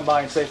people who come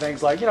by and say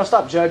things like,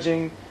 stop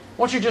judging.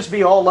 Won't you just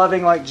be all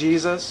loving like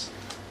Jesus?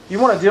 You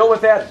want to deal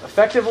with that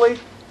effectively?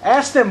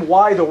 Ask them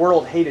why the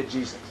world hated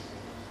Jesus.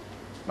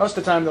 Most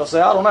of the time they'll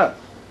say, I don't know.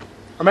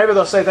 Or maybe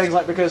they'll say things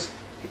like, because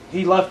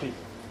He loved people.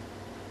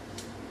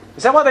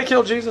 Is that why they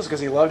killed Jesus? Because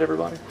He loved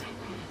everybody?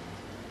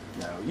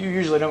 No, you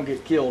usually don't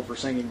get killed for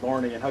singing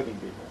Barney and hugging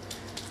people.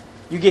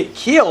 You get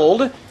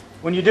killed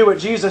when you do what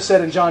Jesus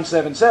said in John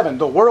 7:7.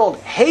 The world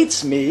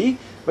hates me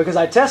because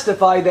I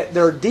testify that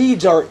their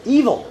deeds are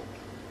evil.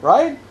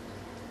 Right?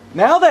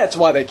 Now that's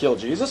why they killed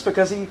Jesus,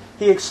 because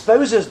He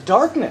exposes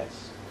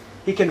darkness.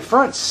 He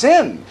confronts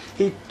sin.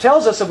 He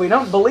tells us if we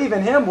don't believe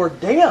in Him, we're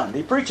damned.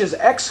 He preaches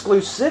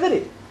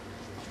exclusivity.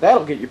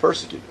 That'll get you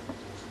persecuted.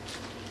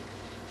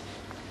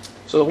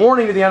 So the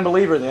warning to the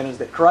unbeliever then is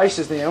that Christ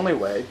is the only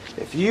way.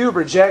 If you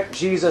reject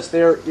Jesus,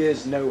 there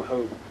is no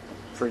hope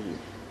for you.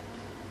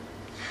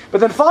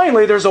 But then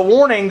finally, there's a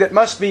warning that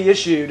must be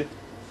issued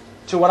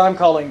to what I'm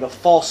calling the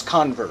false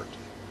convert.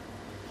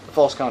 The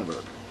false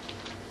convert.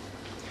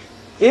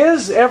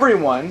 Is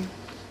everyone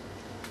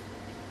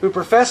who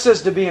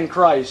professes to be in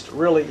Christ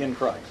really in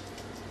Christ?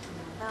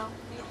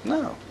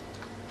 No.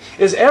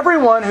 Does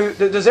everyone who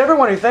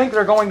think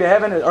they're going to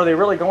heaven, are they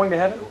really going to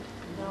heaven?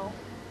 No.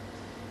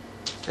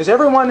 Is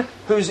everyone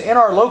who's in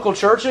our local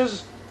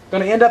churches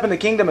going to end up in the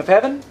kingdom of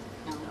heaven?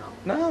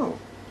 No.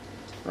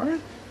 Right?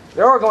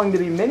 There are going to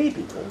be many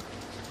people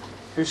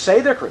who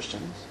say they're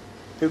Christians,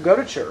 who go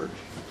to church,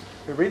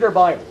 who read their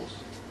Bibles,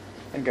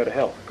 and go to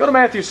hell. Go to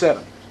Matthew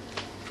 7.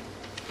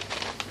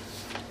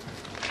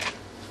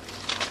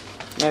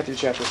 Matthew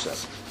chapter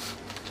 7.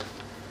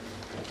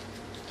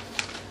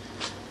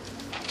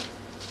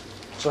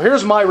 So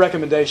here's my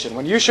recommendation.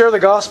 When you share the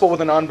gospel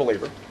with an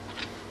unbeliever,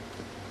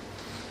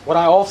 what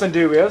I often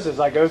do is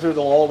I go through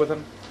the law with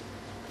them.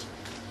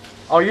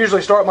 I'll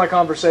usually start my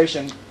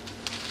conversation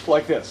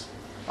like this.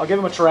 I'll give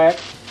them a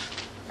tract,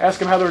 ask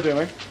them how they're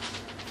doing,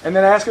 and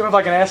then ask them if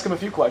I can ask them a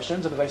few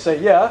questions. And if they say,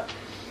 yeah,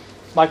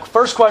 my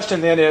first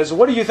question then is,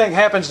 what do you think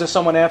happens to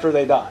someone after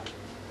they die?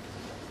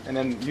 And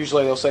then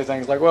usually they'll say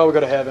things like, well, we go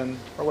to heaven,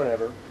 or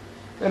whatever.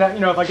 And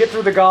if I get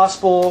through the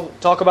gospel,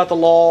 talk about the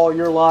law,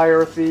 you're a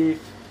liar, a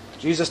thief,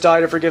 Jesus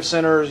died to forgive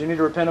sinners, you need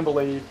to repent and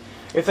believe.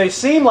 If they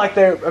seem like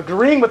they're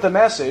agreeing with the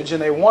message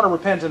and they want to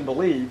repent and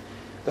believe,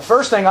 the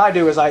first thing I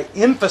do is I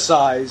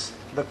emphasize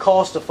the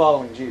cost of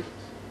following Jesus.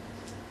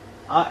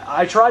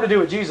 I try to do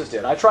what Jesus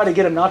did. I try to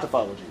get them not to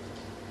follow Jesus.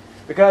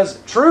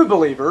 Because true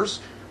believers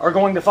are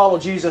going to follow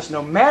Jesus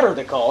no matter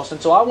the cost, and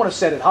so I want to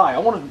set it high. I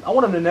want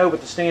them to know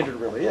what the standard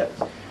really is.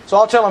 So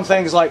I'll tell them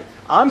things like,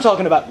 I'm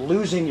talking about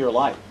losing your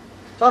life.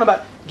 I'm talking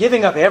about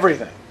giving up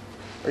everything.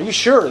 Are you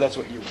sure that's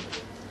what you want to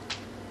do?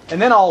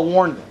 And then I'll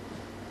warn them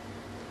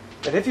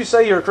that if you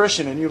say you're a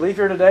Christian and you leave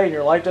here today and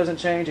your life doesn't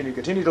change and you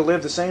continue to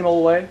live the same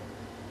old way,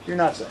 you're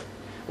not saved.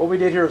 What we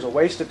did here is a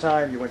waste of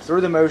time. You went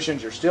through the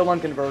motions. You're still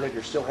unconverted.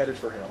 You're still headed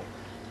for hell.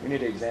 You need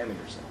to examine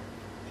yourself.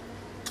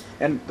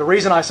 And the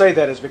reason I say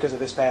that is because of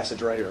this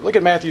passage right here. Look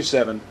at Matthew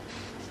 7,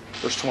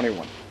 verse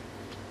 21.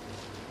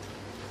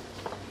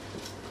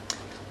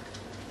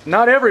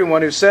 Not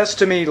everyone who says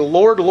to me,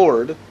 Lord,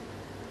 Lord,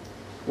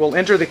 will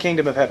enter the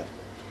kingdom of heaven.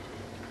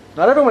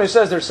 Not everyone who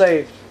says they're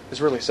saved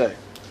is really saved.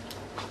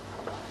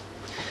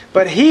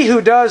 But he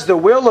who does the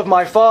will of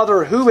my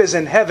Father who is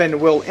in heaven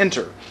will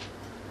enter.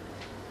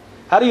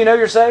 How do you know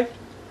you're saved?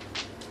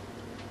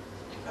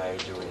 By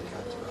doing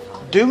God's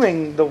will.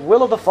 Doing the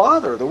will of the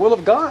Father, the will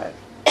of God.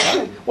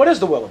 What is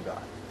the will of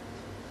God?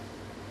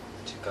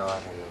 To go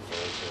out and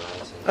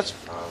evangelize and That's- to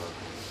follow Him.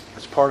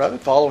 That's part of it.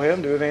 Follow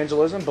Him, do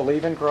evangelism,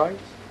 believe in Christ,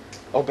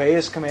 obey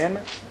His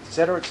commandments,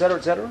 etc., etc.,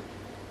 etc.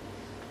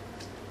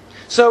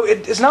 So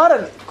it's not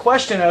a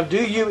question of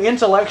do you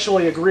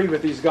intellectually agree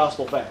with these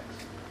gospel facts.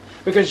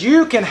 Because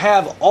you can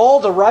have all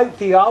the right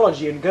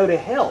theology and go to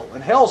hell.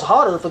 And hell's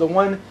hotter for the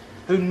one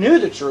who knew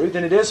the truth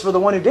than it is for the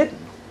one who didn't.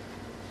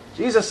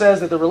 Jesus says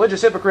that the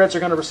religious hypocrites are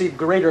going to receive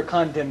greater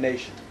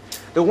condemnation.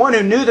 The one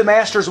who knew the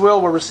Master's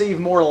will receive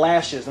more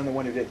lashes than the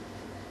one who didn't.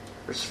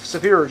 There's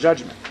severer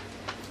judgment.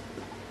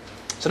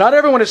 So not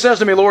everyone who says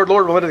to me, Lord,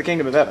 Lord, will enter the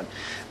kingdom of heaven.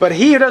 But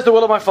he who does the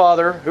will of my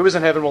Father, who is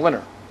in heaven, will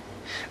enter.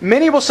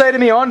 Many will say to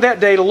me on that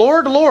day,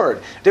 Lord,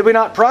 Lord, did we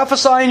not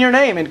prophesy in your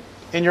name, and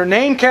in your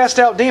name cast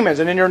out demons,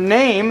 and in your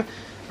name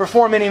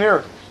perform many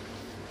miracles?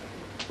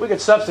 We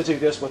could substitute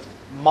this with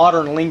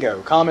modern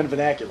lingo, common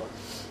vernacular.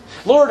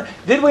 Lord,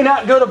 did we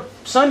not go to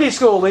Sunday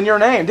school in your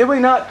name? Did we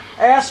not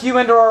ask you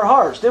into our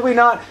hearts? Did we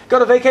not go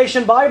to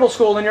vacation Bible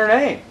school in your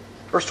name?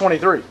 Verse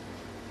 23.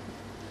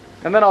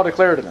 And then I'll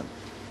declare to them,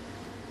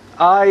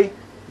 I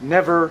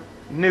never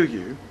knew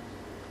you.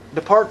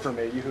 Depart from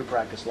me, you who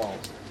practice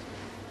lawlessness.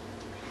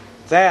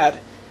 That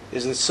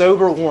is the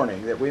sober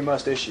warning that we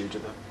must issue to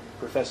the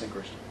professing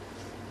Christian.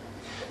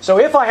 So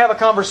if I have a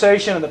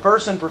conversation and the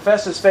person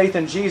professes faith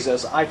in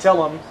Jesus, I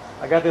tell them,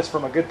 I got this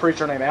from a good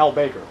preacher named Al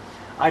Baker,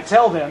 I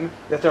tell them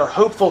that they're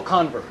hopeful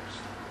converts.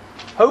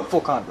 Hopeful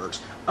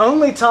converts.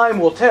 Only time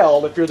will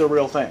tell if you're the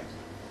real thing.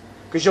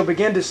 Because you'll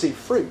begin to see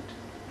fruit.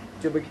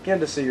 You'll begin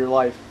to see your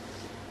life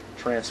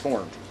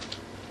transformed.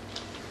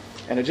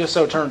 And it just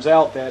so turns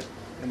out that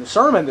in the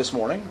sermon this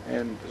morning,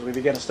 and as we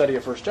begin a study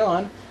of 1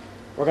 John,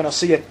 we're going to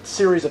see a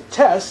series of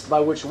tests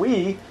by which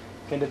we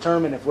can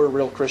determine if we're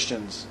real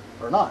Christians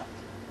or not.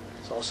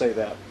 So I'll say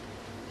that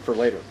for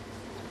later.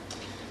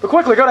 But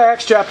quickly, go to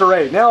Acts chapter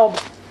 8. Now,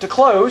 to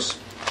close,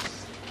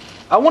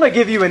 I want to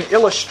give you an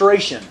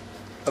illustration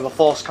of a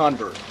false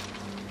convert.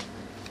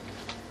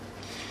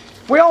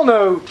 We all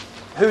know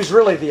who's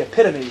really the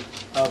epitome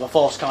of a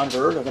false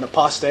convert, of an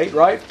apostate,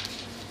 right?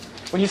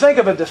 When you think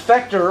of a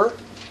defector,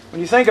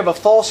 when you think of a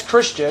false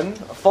Christian,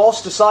 a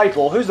false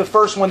disciple, who's the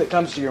first one that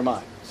comes to your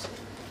mind?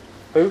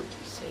 Who?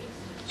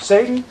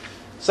 Satan.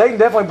 Satan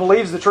definitely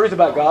believes the truth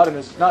about God and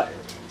is not.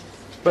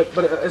 But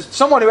as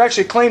someone who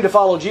actually claimed to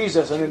follow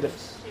Jesus, and then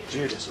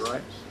Judas,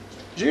 right?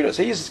 Judas,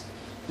 he's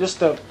just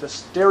the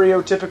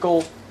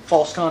stereotypical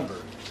false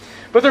convert.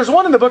 But there's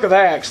one in the book of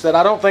Acts that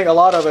I don't think a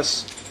lot of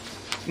us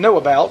know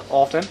about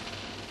often.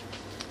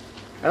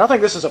 And I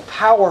think this is a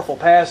powerful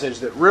passage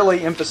that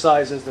really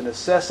emphasizes the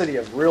necessity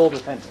of real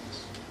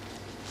repentance.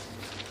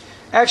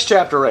 Acts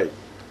chapter 8.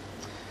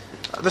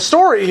 The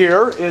story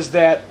here is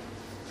that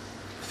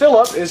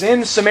Philip is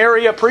in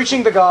Samaria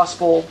preaching the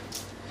gospel,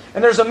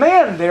 and there's a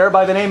man there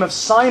by the name of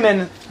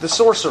Simon the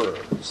sorcerer,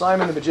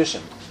 Simon the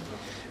magician.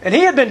 And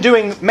he had been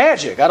doing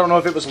magic. I don't know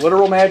if it was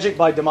literal magic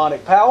by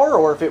demonic power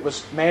or if it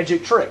was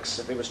magic tricks.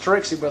 If it was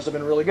tricks, he must have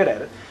been really good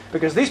at it.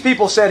 Because these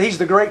people said he's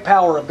the great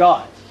power of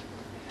God.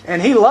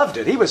 And he loved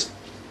it. He was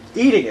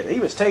eating it. He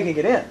was taking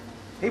it in.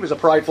 He was a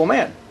prideful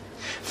man.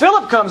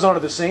 Philip comes onto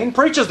the scene,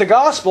 preaches the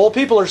gospel,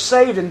 people are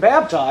saved and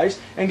baptized,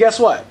 and guess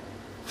what?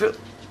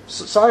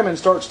 Simon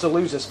starts to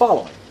lose his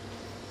following.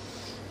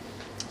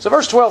 So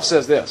verse 12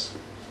 says this.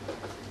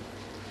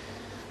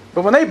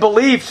 But when they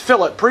believed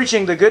Philip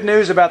preaching the good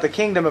news about the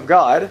kingdom of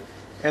God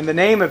and the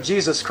name of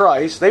Jesus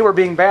Christ, they were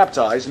being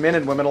baptized, men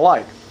and women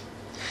alike.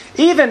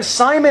 Even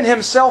Simon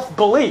himself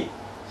believed.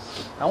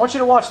 I want you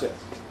to watch this.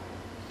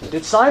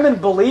 Did Simon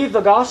believe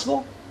the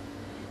gospel?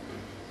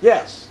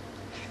 Yes.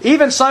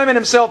 Even Simon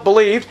himself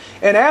believed,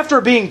 and after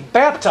being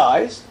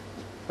baptized,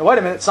 now wait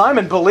a minute,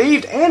 Simon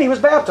believed and he was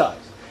baptized.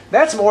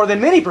 That's more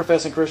than many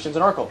professing Christians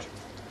in our culture.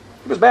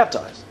 He was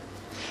baptized.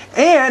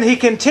 And he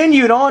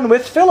continued on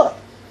with Philip.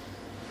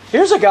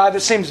 Here's a guy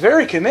that seems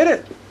very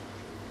committed.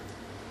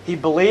 He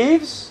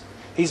believes,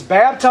 he's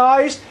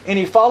baptized, and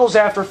he follows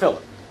after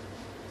Philip.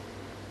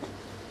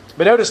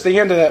 But notice the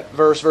end of that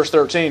verse, verse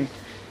 13.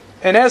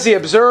 And as he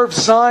observed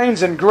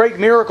signs and great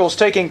miracles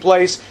taking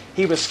place,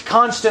 he was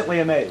constantly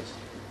amazed.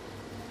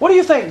 What do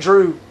you think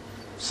drew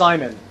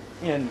Simon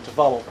in to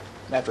follow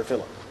after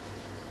Philip?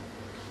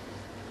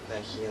 The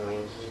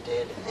healing he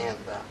did and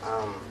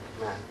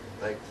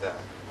the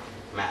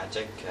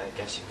magic, I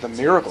guess you could The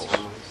say, miracles, in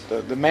some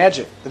ways. the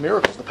magic, the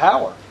miracles, the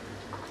power.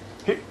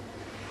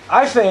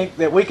 I think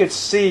that we could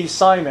see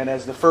Simon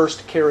as the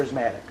first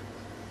charismatic.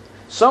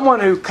 Someone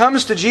who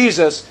comes to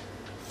Jesus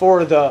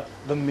for the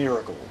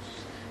miracles,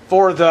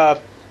 for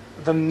the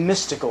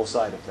mystical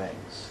side of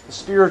things, the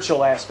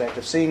spiritual aspect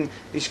of seeing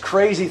these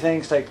crazy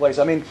things take place.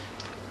 I mean,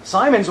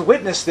 Simon's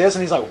witnessed this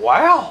and he's like,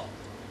 wow,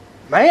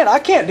 man, I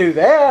can't do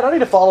that. I need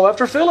to follow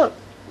after Philip.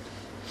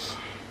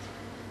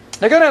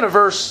 Now go down to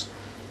verse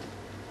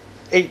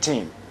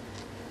 18.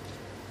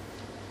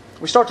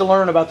 we start to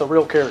learn about the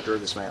real character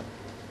of this man.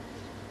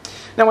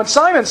 Now when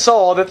Simon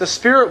saw that the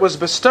Spirit was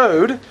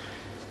bestowed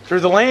through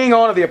the laying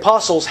on of the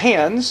apostles'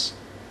 hands,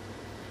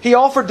 he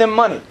offered them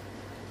money.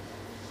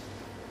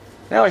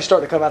 Now he's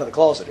starting to come out of the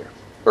closet here.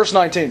 Verse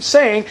 19,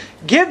 saying,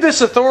 give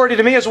this authority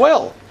to me as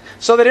well,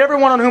 so that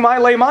everyone on whom I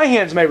lay my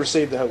hands may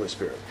receive the Holy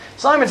Spirit.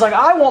 Simon's like,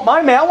 I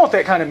want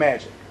that kind of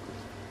magic.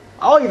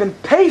 I'll even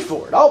pay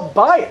for it. I'll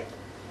buy it.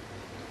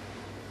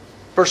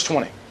 Verse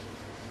 20.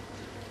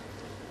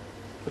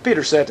 But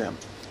Peter said to him,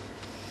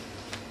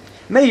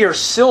 may your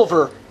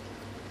silver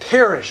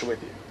perish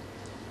with you.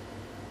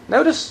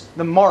 Notice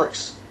the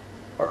marks,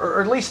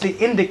 or at least the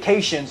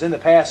indications in the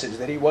passage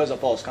that he was a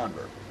false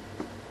convert.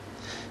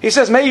 He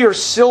says, may your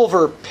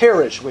silver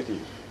perish with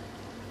you.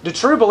 Do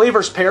true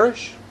believers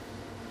perish?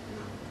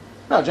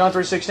 No, John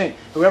 3:16.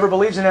 Whoever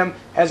believes in Him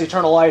has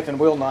eternal life and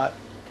will not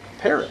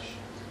perish.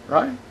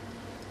 Right?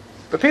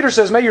 But Peter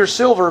says, may your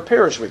silver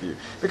perish with you,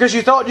 because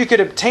you thought you could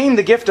obtain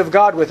the gift of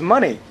God with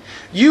money.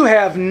 You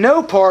have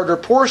no part or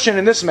portion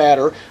in this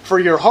matter, for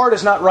your heart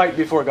is not right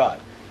before God.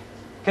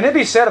 Can it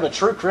be said of a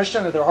true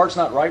Christian that their heart's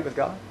not right with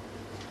God?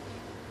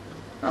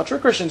 No, true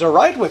Christians are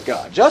right with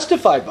God,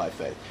 justified by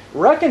faith,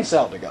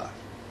 reconciled to God.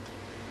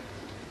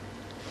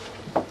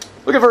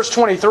 Look at verse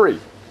 23.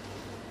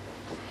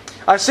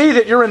 I see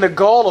that you're in the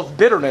gall of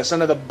bitterness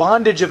and in the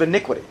bondage of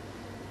iniquity.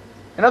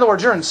 In other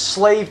words, you're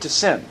enslaved to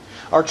sin.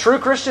 Are true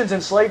Christians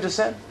enslaved to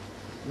sin?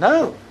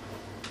 No.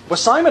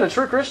 Was Simon a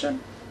true Christian?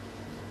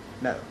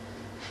 No.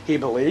 He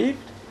believed,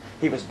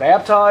 he was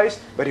baptized,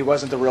 but he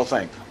wasn't the real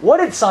thing. What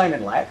did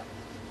Simon lack?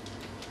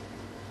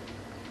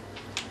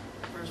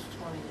 Verse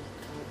 20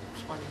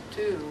 to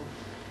 22,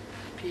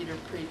 Peter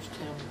preached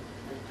him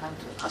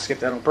repentance. I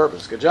skipped that on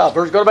purpose. Good job.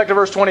 Go back to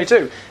verse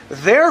 22.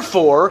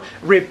 Therefore,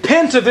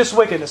 repent of this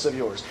wickedness of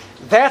yours.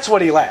 That's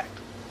what he lacked.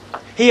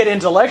 He had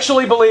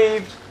intellectually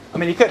believed.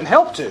 He couldn't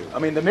help to.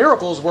 The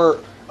miracles were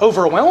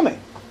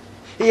overwhelming.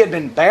 He had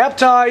been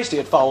baptized. He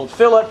had followed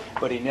Philip,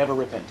 but he never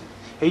repented.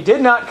 He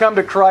did not come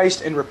to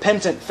Christ in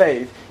repentant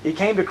faith. He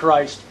came to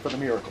Christ for the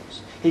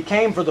miracles. He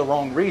came for the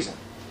wrong reason.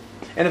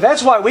 And if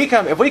that's why we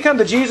come, if we come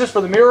to Jesus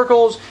for the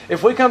miracles,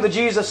 if we come to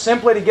Jesus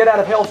simply to get out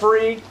of hell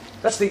free,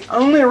 that's the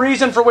only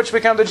reason for which we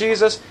come to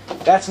Jesus,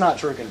 that's not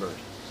true conversion.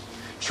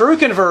 True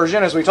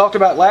conversion, as we talked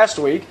about last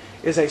week,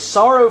 is a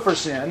sorrow for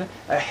sin,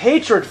 a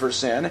hatred for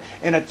sin,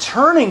 and a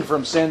turning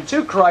from sin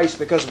to Christ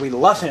because we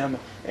love Him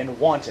and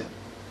want Him.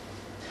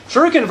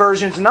 True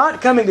conversion is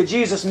not coming to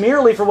Jesus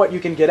merely for what you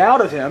can get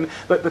out of Him,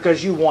 but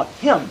because you want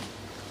Him.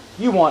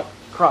 You want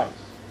Christ.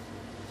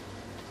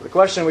 The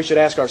question we should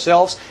ask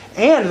ourselves,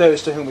 and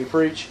those to whom we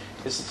preach,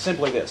 is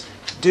simply this.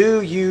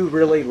 Do you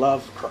really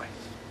love Christ?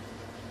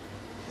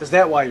 Is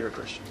that why you're a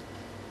Christian?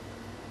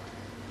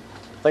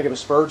 Think of a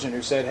Spurgeon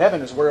who said,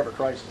 heaven is wherever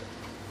Christ is.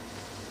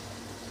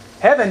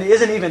 Heaven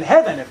isn't even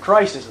heaven if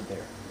Christ isn't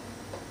there.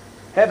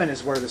 Heaven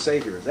is where the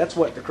Savior is. That's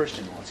what the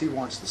Christian wants. He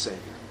wants the Savior.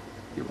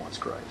 He wants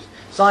Christ.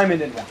 Simon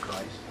didn't want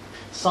Christ.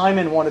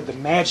 Simon wanted the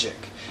magic.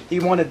 He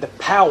wanted the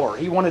power.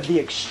 He wanted the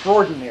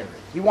extraordinary.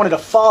 He wanted a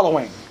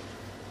following.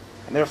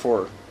 And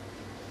therefore,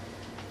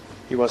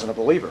 he wasn't a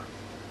believer.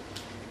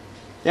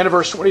 End of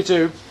verse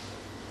 22.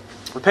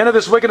 Repent of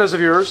this wickedness of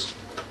yours,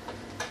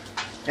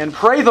 and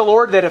pray the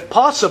Lord that if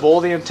possible,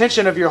 the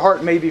intention of your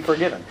heart may be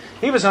forgiven.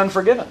 He was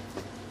unforgiven.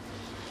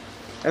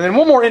 And then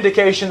one more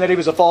indication that he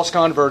was a false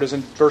convert is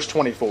in verse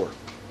 24.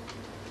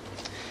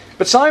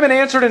 But Simon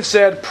answered and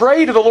said,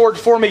 pray to the Lord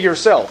for me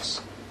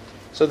yourselves,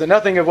 so that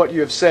nothing of what you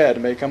have said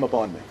may come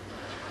upon me.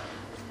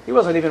 He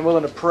wasn't even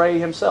willing to pray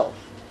himself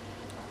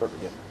for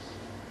forgiveness.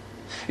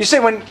 You see,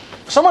 when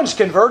someone's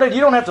converted, you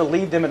don't have to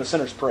lead them in a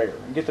sinner's prayer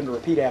and get them to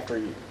repeat after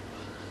you.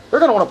 They're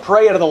going to want to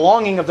pray out of the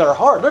longing of their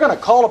heart. They're going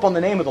to call upon the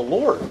name of the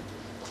Lord.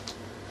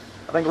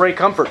 I think Ray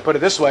Comfort put it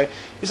this way.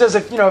 He says,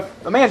 if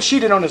a man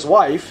cheated on his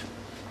wife,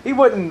 the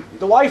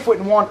wife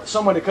wouldn't want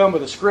someone to come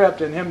with a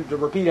script and him to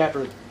repeat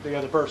after the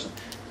other person.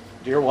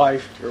 Dear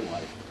wife,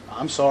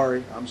 I'm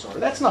sorry.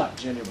 That's not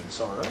genuine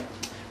sorrow.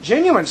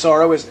 Genuine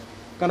sorrow is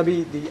going to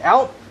be the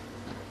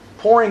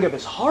outpouring of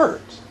his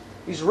heart.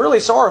 He's really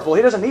sorrowful.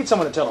 He doesn't need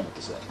someone to tell him what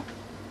to say.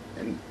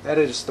 And that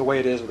is the way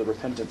it is with a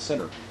repentant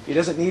sinner. He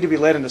doesn't need to be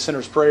led into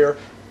sinner's prayer.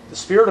 The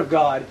Spirit of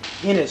God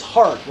in his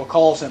heart will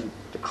cause him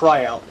to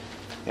cry out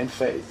in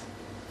faith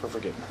for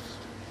forgiveness.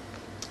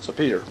 So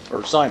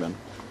Simon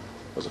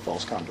was a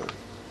false convert.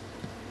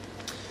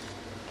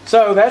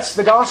 So that's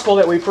the gospel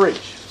that we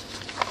preach.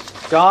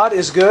 God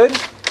is good.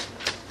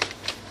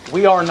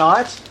 We are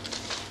not.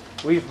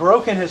 We've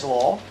broken His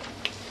law.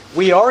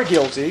 We are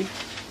guilty.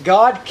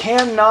 God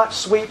cannot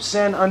sweep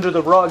sin under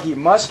the rug. He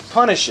must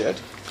punish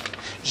it.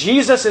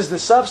 Jesus is the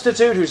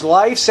substitute whose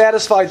life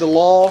satisfied the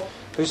law,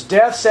 whose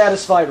death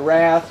satisfied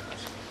wrath,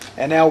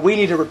 and now we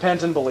need to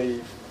repent and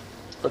believe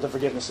for the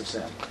forgiveness of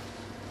sin.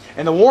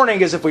 And the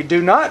warning is if we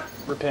do not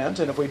repent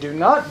and if we do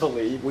not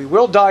believe, we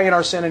will die in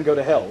our sin and go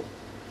to hell.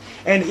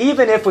 And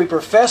even if we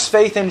profess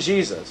faith in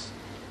Jesus,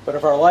 but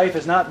if our life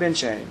has not been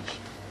changed,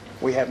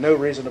 we have no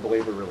reason to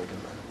believe we're really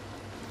converted.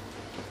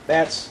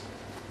 That's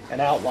an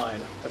outline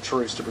of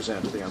truths to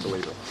present to the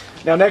unbeliever.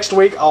 Now next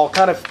week I'll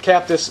kind of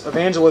cap this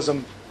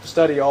evangelism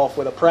study off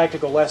with a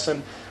practical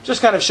lesson.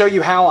 Just kind of show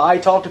you how I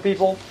talk to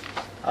people.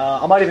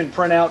 I might even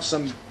print out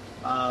some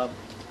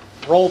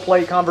role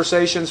play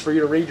conversations for you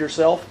to read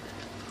yourself.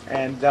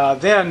 And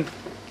then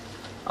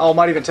I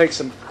might even take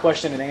some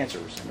question and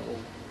answers. And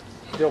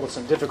we'll deal with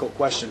some difficult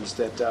questions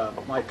that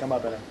might come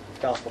up in a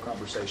gospel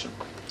conversation.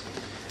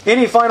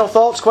 Any final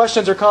thoughts,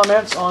 questions, or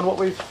comments on what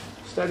we've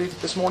studied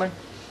this morning?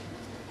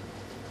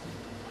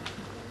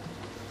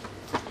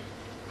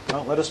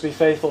 Well, let us be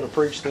faithful to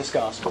preach this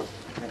gospel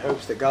in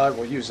hopes that God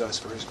will use us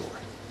for His glory.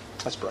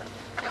 Let's pray.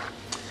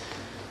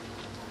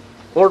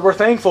 Lord, we're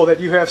thankful that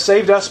you have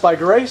saved us by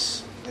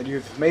grace, that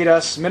you've made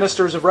us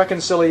ministers of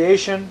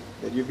reconciliation,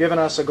 that you've given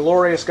us a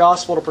glorious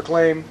gospel to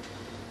proclaim,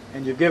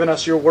 and you've given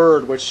us your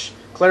word which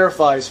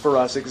clarifies for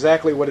us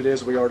exactly what it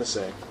is we are to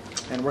say.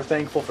 And we're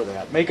thankful for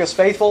that. Make us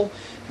faithful.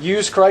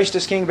 Use Christ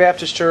as King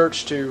Baptist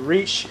Church to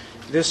reach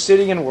this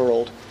city and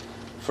world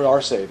for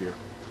our Savior.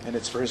 And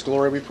it's for His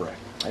glory we pray.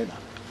 Amen.